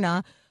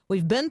Barna.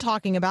 We've been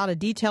talking about a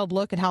detailed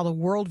look at how the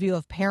worldview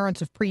of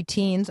parents of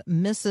preteens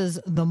misses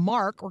the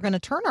mark. We're going to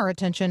turn our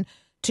attention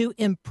to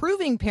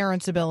improving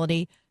parents'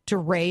 ability to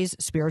raise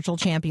spiritual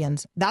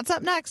champions. That's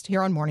up next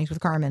here on Mornings with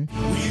Carmen. We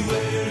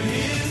wear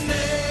his name,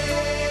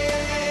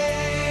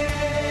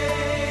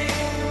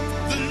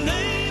 the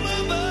name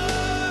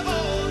above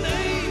all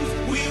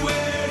names. We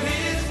wear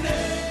his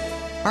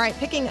name. All All right,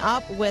 picking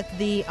up with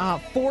the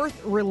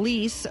fourth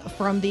release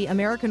from the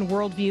American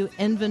Worldview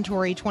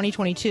Inventory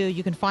 2022.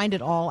 You can find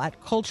it all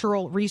at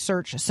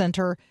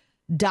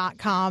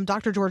culturalresearchcenter.com.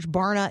 Dr. George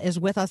Barna is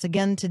with us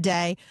again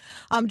today.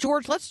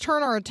 George, let's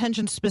turn our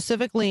attention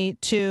specifically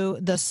to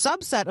the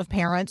subset of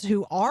parents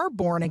who are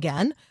born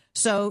again.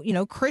 So,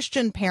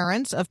 Christian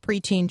parents of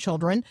preteen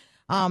children.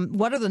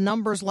 What are the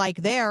numbers like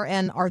there,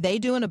 and are they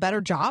doing a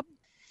better job?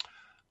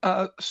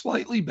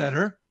 Slightly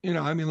better.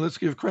 Let's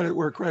give credit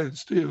where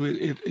credit's due.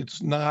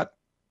 It's not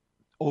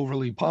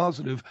overly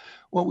positive.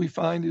 What we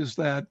find is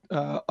that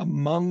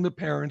among the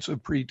parents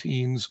of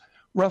preteens,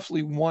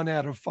 roughly 1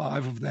 out of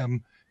 5 of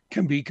them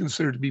can be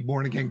considered to be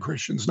born-again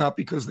Christians, not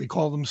because they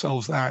call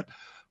themselves that,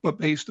 but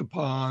based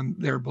upon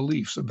their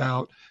beliefs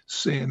about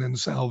sin and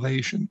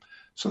salvation.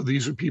 So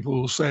these are people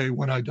who will say,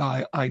 when I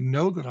die, I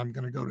know that I'm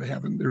going to go to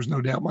heaven. There's no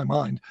doubt in my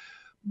mind.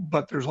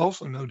 But there's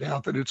also no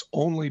doubt that it's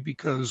only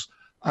because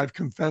I've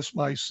confessed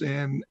my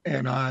sin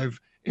and I've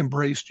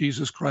embraced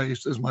Jesus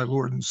Christ as my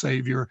Lord and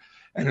Savior,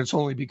 and it's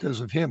only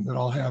because of him that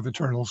I'll have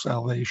eternal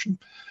salvation.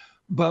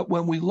 But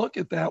when we look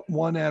at that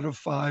 1 out of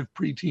 5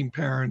 preteen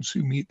parents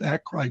who meet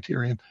that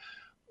criterion,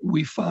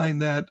 we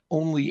find that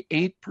only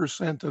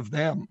 8% of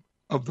them,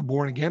 of the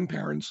born-again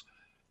parents,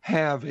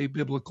 have a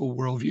biblical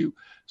worldview.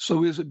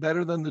 So is it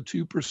better than the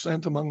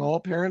 2% among all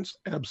parents?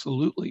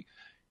 Absolutely.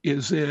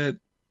 Is it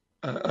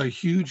a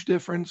huge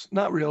difference?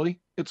 Not really.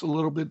 It's a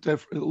little bit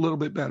different, a little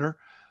bit better,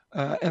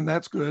 and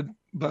that's good.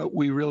 But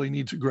we really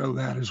need to grow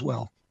that as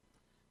well.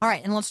 All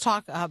right, and let's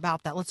talk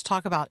about that. Let's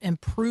talk about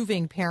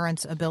improving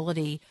parents'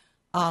 ability.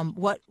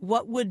 What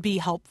would be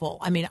helpful?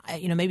 I mean,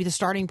 maybe the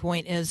starting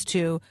point is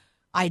to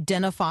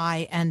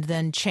identify and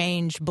then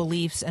change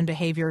beliefs and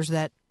behaviors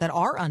that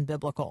are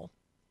unbiblical.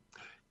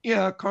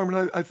 Yeah,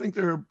 Carmen, I think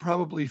there are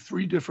probably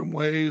 3 different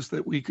ways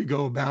that we could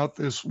go about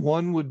this.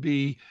 One would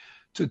be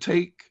to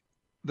take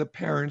the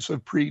parents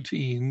of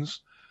preteens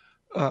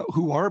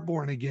who are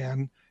born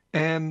again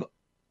and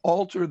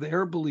alter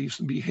their beliefs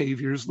and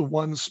behaviors, the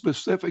ones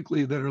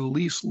specifically that are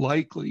least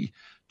likely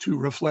to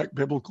reflect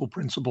biblical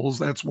principles.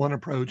 That's one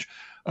approach.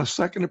 A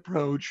second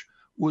approach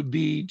would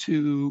be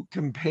to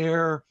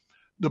compare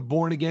the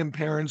born again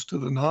parents to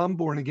the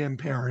non-born again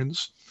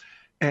parents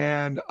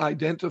and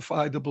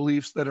identify the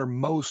beliefs that are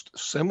most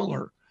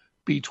similar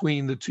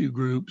between the two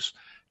groups.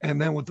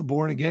 And then with the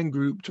born again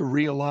group to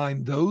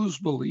realign those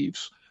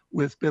beliefs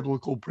with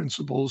biblical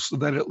principles so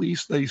that at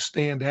least they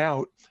stand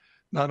out,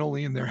 not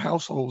only in their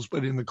households,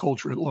 but in the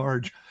culture at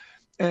large.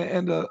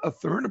 And a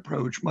third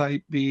approach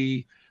might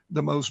be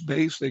the most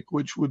basic,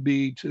 which would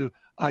be to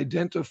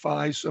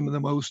identify some of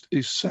the most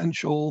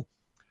essential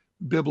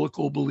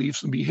biblical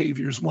beliefs and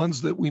behaviors,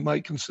 ones that we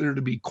might consider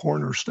to be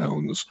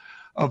cornerstones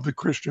of the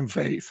Christian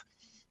faith.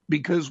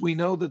 Because we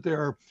know that there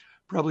are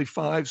probably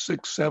 5,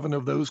 6, 7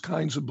 of those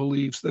kinds of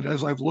beliefs that,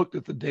 as I've looked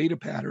at the data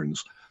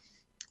patterns,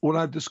 what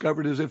I've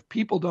discovered is if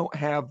people don't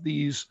have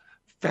these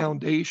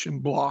foundation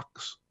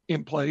blocks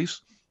in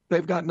place,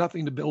 they've got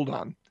nothing to build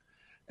on.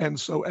 And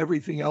so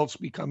everything else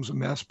becomes a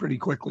mess pretty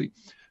quickly.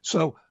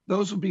 So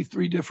those would be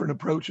 3 different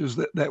approaches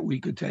that we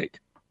could take.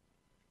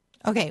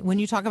 Okay, when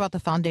you talk about the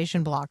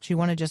foundation blocks, you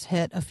want to just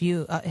hit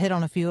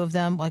on a few of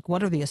them. Like,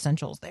 what are the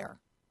essentials there?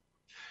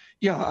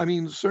 Yeah, I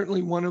mean,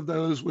 certainly one of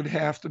those would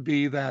have to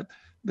be that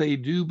they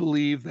do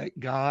believe that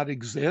God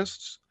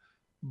exists,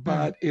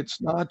 but it's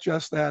not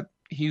just that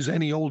he's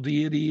any old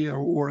deity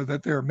or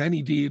that there are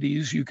many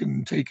deities. You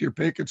can take your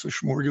pick. It's a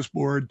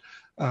smorgasbord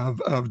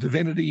of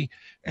divinity,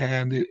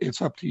 and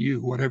it's up to you,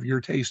 whatever your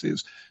taste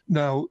is.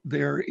 No,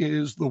 there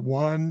is the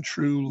one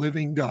true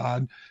living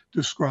God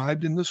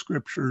described in the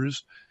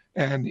scriptures,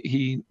 and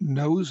he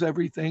knows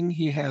everything.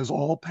 He has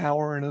all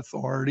power and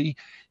authority.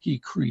 He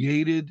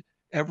created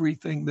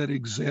everything that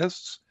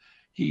exists.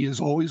 He has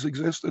always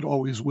existed,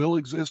 always will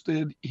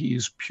existed.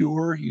 He's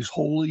pure, he's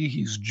holy,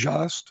 he's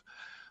just.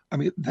 I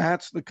mean,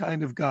 that's the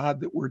kind of God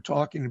that we're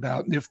talking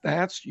about. And if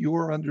that's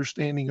your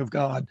understanding of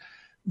God,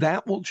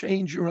 that will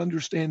change your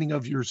understanding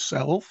of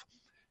yourself.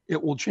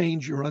 It will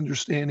change your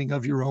understanding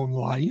of your own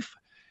life.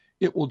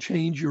 It will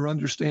change your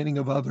understanding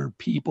of other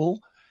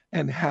people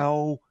and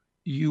how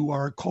you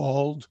are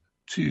called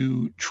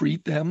to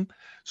treat them.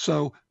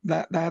 So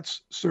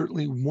that's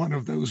certainly one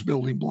of those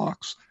building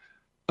blocks.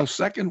 A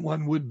second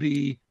one would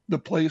be the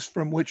place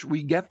from which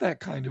we get that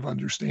kind of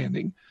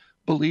understanding,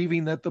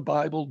 believing that the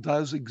Bible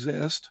does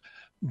exist,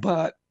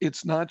 but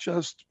it's not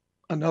just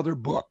another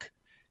book.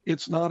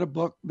 It's not a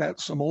book that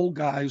some old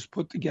guys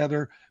put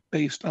together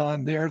based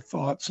on their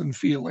thoughts and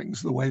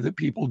feelings, the way that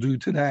people do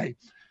today.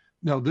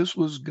 No, this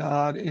was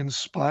God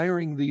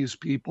inspiring these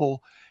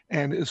people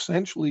and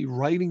essentially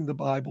writing the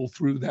Bible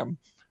through them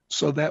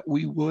so that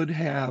we would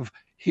have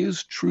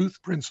his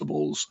truth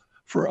principles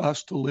for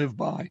us to live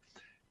by.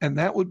 And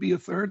that would be a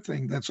third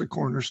thing that's a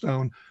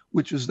cornerstone,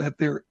 which is that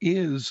there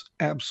is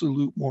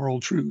absolute moral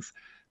truth.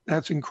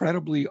 That's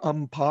incredibly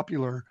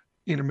unpopular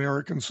in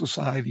American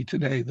society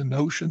today. The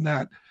notion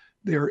that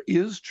there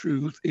is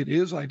truth, it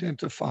is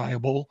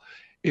identifiable,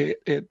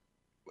 it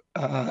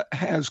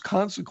has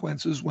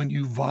consequences when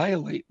you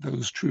violate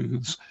those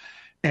truths.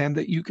 and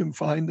that you can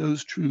find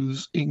those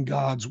truths in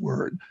God's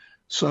Word.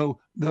 So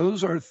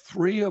those are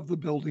three of the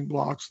building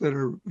blocks that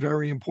are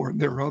very important.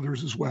 There are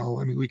others as well.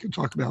 I mean, we could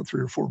talk about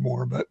three or four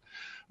more, but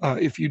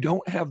if you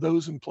don't have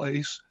those in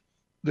place,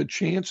 the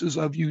chances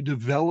of you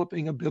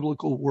developing a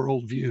biblical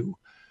worldview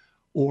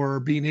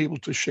or being able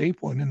to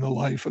shape one in the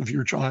life of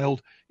your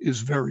child is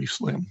very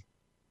slim.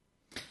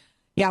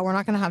 Yeah, we're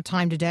not going to have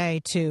time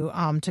today to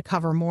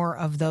cover more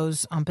of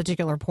those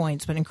particular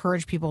points, but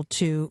encourage people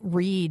to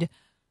read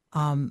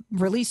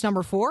release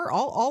number 4.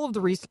 All of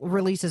the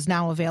releases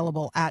now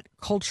available at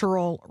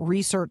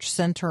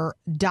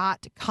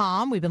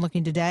culturalresearchcenter.com. We've been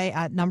looking today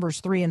at numbers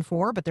 3 and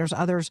 4, but there's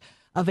others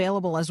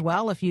available as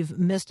well. If you've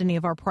missed any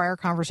of our prior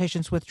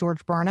conversations with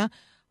George Barna,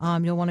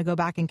 you'll want to go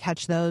back and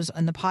catch those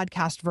in the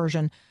podcast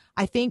version.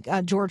 I think,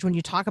 George, when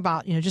you talk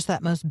about, just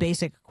that most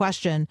basic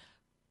question,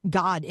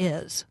 God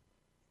is.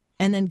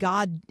 And then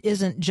God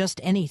isn't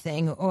just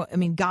anything.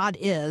 God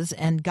is,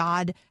 and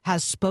God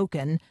has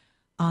spoken.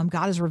 God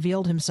has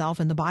revealed himself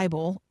in the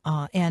Bible.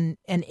 And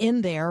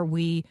in there,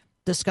 we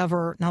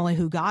discover not only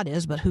who God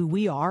is, but who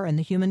we are and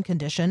the human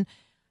condition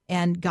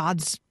and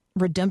God's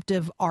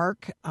redemptive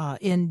arc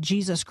in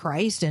Jesus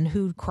Christ and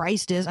who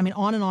Christ is. On and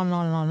on and on and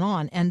on and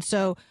on. And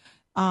so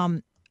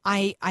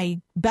I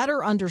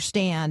better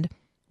understand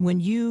when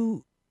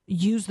you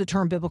use the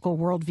term biblical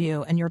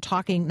worldview, and you're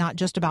talking not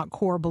just about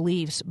core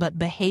beliefs, but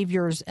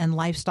behaviors and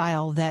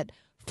lifestyle that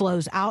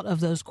flows out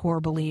of those core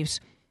beliefs.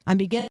 I'm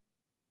beginning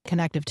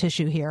connective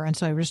tissue here, and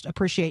so I just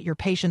appreciate your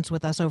patience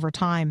with us over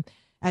time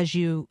as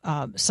you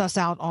suss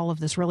out all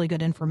of this really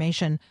good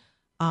information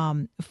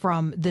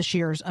from this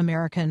year's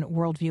American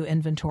Worldview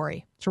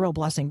Inventory. It's a real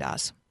blessing to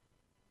us.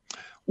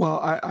 Well,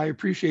 I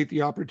appreciate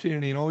the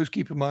opportunity, and always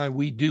keep in mind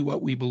we do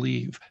what we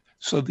believe.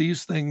 So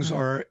these things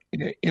are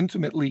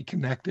intimately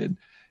connected.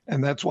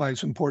 And that's why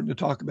it's important to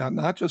talk about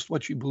not just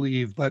what you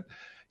believe, but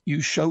you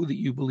show that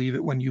you believe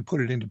it when you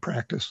put it into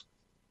practice.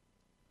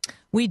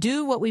 We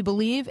do what we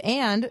believe,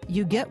 and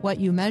you get what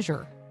you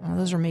measure.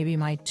 Those are maybe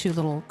my two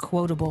little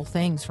quotable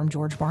things from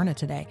George Barna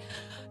today.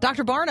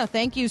 Dr. Barna,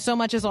 thank you so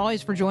much, as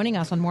always, for joining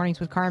us on Mornings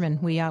with Carmen.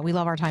 We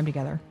love our time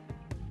together.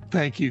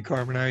 Thank you,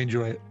 Carmen. I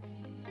enjoy it.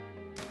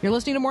 You're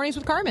listening to Mornings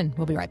with Carmen.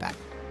 We'll be right back.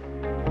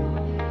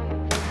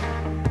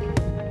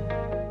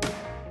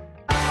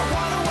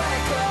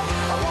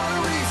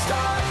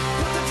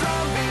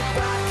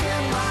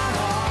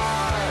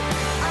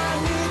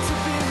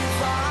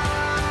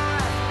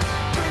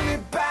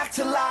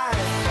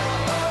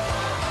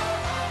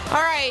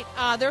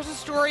 There's a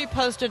story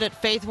posted at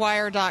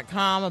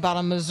faithwire.com about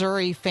a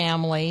Missouri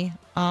family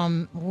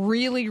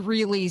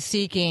really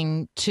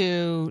seeking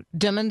to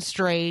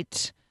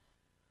demonstrate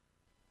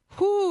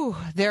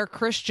their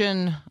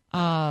Christian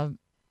turn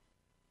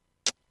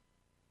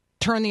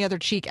the other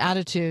cheek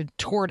attitude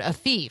toward a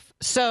thief.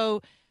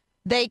 So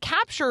they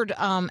captured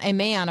a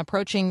man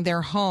approaching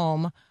their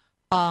home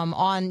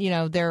on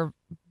their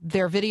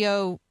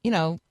video,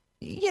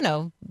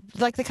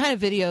 like the kind of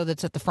video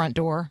that's at the front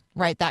door,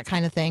 right? That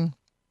kind of thing.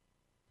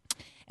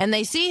 And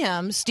they see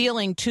him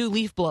stealing 2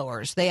 leaf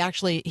blowers. He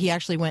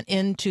actually went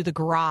into the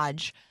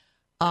garage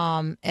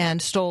and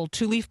stole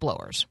 2 leaf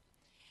blowers.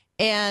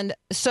 And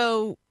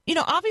so,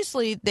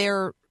 obviously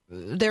they're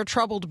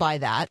troubled by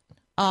that.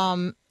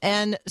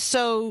 And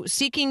so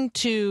seeking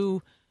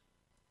to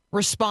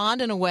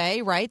respond in a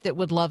way, right, that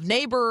would love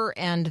neighbor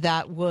and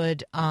that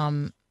would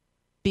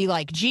be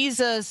like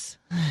Jesus,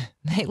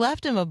 they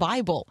left him a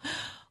Bible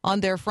on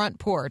their front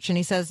porch. And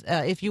he says,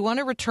 if you want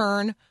to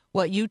return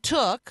what you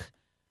took,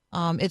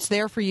 it's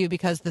there for you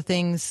because the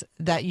things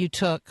that you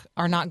took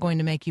are not going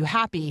to make you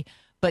happy,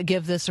 but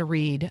give this a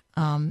read.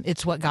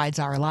 It's what guides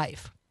our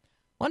life.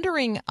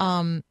 Wondering,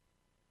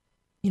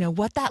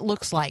 what that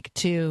looks like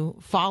to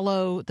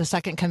follow the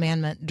second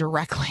commandment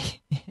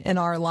directly in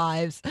our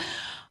lives.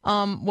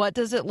 What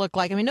does it look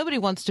like? Nobody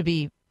wants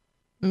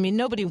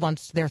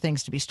their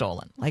things to be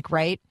stolen,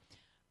 right?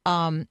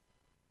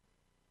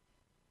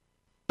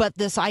 But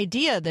this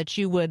idea that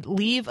you would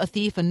leave a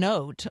thief a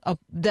note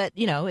that,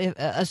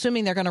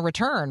 assuming they're going to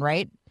return,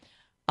 right?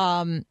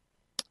 And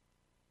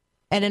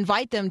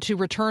invite them to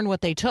return what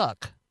they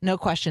took, no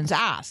questions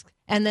asked.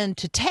 And then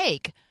to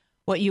take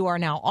what you are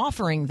now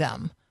offering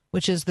them,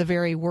 which is the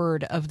very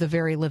word of the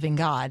very living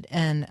God,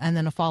 and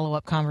then a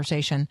follow-up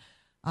conversation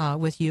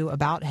with you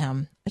about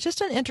him. It's just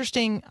an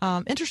interesting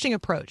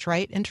approach,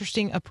 right?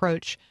 Interesting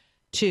approach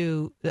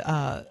to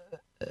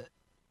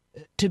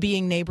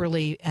being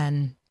neighborly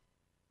and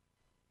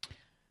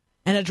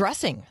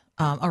addressing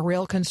a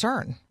real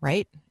concern,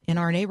 right, in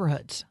our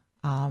neighborhoods.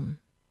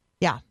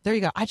 Yeah, there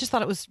you go. I just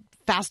thought it was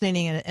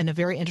fascinating and a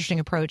very interesting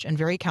approach and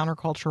very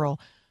countercultural,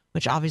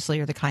 which obviously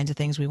are the kinds of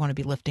things we want to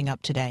be lifting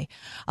up today.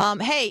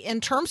 Hey,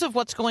 in terms of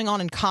what's going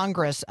on in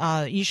Congress,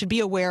 you should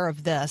be aware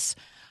of this.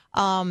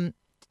 The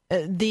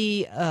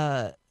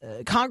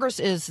Congress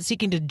is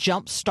seeking to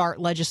jumpstart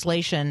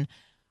legislation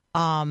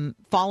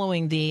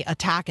following the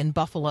attack in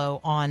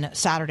Buffalo on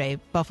Saturday,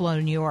 Buffalo,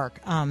 New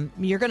York.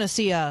 You're going to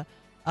see an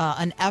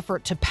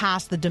effort to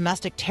pass the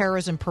Domestic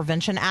Terrorism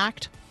Prevention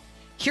Act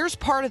here's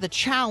part of the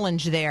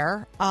challenge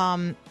there.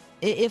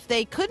 If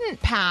they couldn't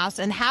pass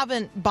and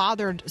haven't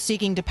bothered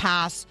seeking to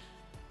pass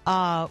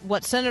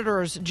what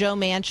Senators Joe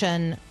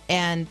Manchin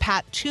and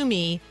Pat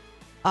Toomey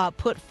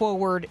put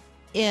forward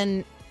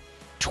in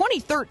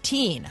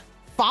 2013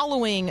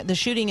 following the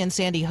shooting in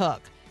Sandy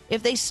Hook,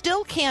 if they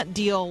still can't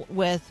deal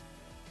with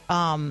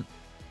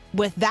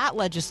that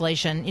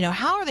legislation,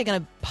 how are they going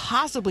to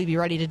possibly be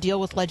ready to deal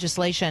with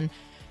legislation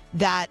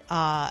that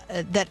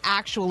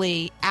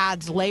actually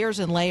adds layers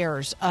and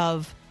layers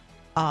of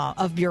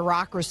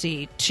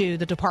bureaucracy to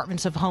the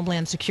Departments of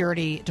Homeland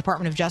Security,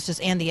 Department of Justice,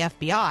 and the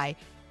FBI,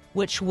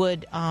 which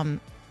would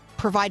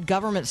provide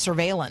government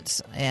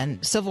surveillance,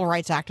 and civil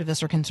rights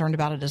activists are concerned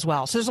about it as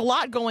well. So there's a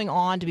lot going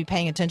on to be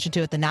paying attention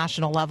to at the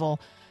national level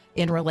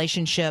in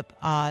relationship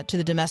to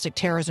the Domestic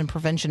Terrorism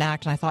Prevention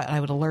Act, and I thought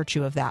I would alert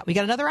you of that. We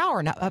got another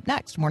hour up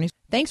next. Mornings.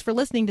 Thanks for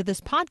listening to this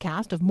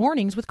podcast of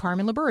Mornings with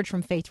Carmen LaBerge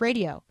from Faith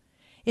Radio.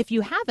 If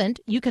you haven't,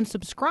 you can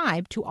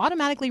subscribe to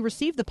automatically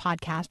receive the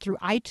podcast through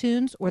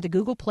iTunes or the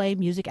Google Play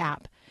Music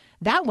app.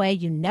 That way,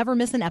 you never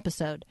miss an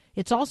episode.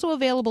 It's also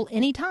available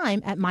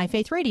anytime at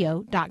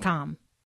myfaithradio.com.